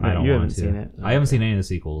seen it. I don't you want haven't to. seen it. I haven't seen any of the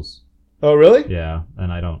sequels. Oh, really? Yeah,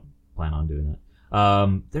 and I don't plan on doing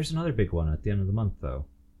it. There's another big one at the end of the month, though.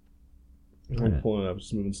 I'm pulling it up.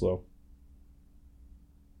 Just moving slow.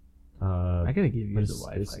 I I gotta give you But the it's-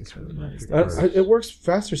 Wi-Fi it's code. really next nice. time. It works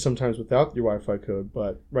faster sometimes without your Wi-Fi code,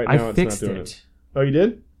 but right now I it's fixed not doing it. it. Oh, you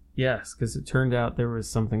did? Yes, because it turned out there was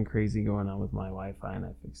something crazy going on with my Wi-Fi, and I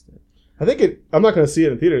fixed it. I think it. I'm not going to see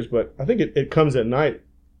it in theaters, but I think it comes at night.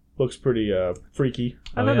 Looks pretty freaky.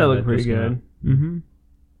 I Oh, thought yeah, that looked that pretty does come good. Mm-hmm.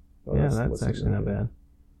 Oh, Yeah, let's that's look actually at not that. bad.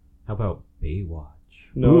 How about Baywatch?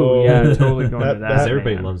 No, Ooh, yeah, totally going to that. Because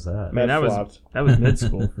everybody man. loves that. Man, that was flopped. mid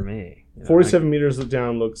school for me. You know, 47 meters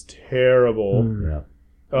down looks terrible. Mm. Yeah.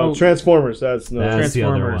 Oh, Oh. Transformers. That's no. That's the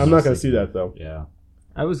other Transformers. one. I'm not going to see that though. Yeah.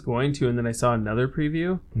 I was going to, and then I saw another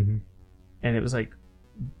preview, Mm-hmm. and it was like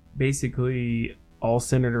basically all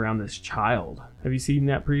centered around this child. Have you seen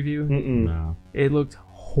that preview? Mm-mm. No. It looked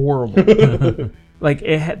horrible. Like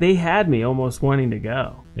they had me almost wanting to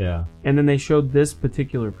go, Yeah. and then they showed this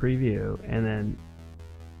particular preview, and then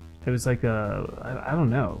it was like I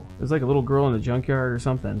don't know, it was like a little girl in a junkyard or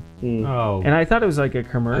something, Mm. Oh. and I thought it was like a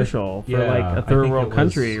commercial for like I a third think world it was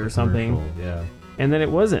country a or something, commercial, Yeah. and then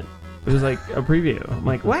it wasn't. It was like a preview. I'm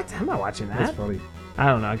like, what? I'm not watching That's that. funny. I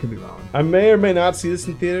don't know. I could be wrong. I may or may not see this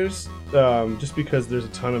in theaters, just because there's a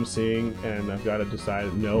ton I'm seeing, and I've got to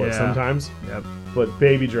decide no Yeah. sometimes. Yep. But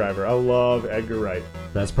Baby Driver, I love Edgar Wright.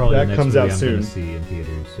 That's probably That the next comes movie out I'm soon. going to see in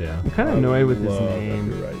theaters. Yeah. I'm kind of annoyed with his Love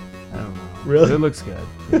name. Edgar Wright. I don't know. Really? But it looks good.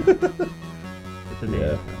 With the name.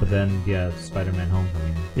 Yeah. But then, yeah, Spider-Man: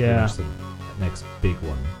 Homecoming. Yeah. There's the next big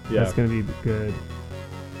one. Yeah. That's gonna be good.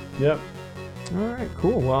 Yep. All right,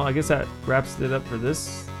 cool. Well, I guess that wraps it up for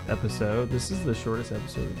this episode. This is the shortest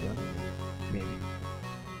episode we've done, maybe,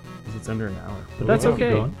 because it's under an hour. But Well, that's we can keep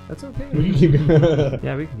okay. going. That's okay. We can keep-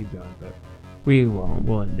 Yeah, we can keep going, but we won't.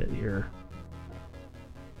 We'll end it here.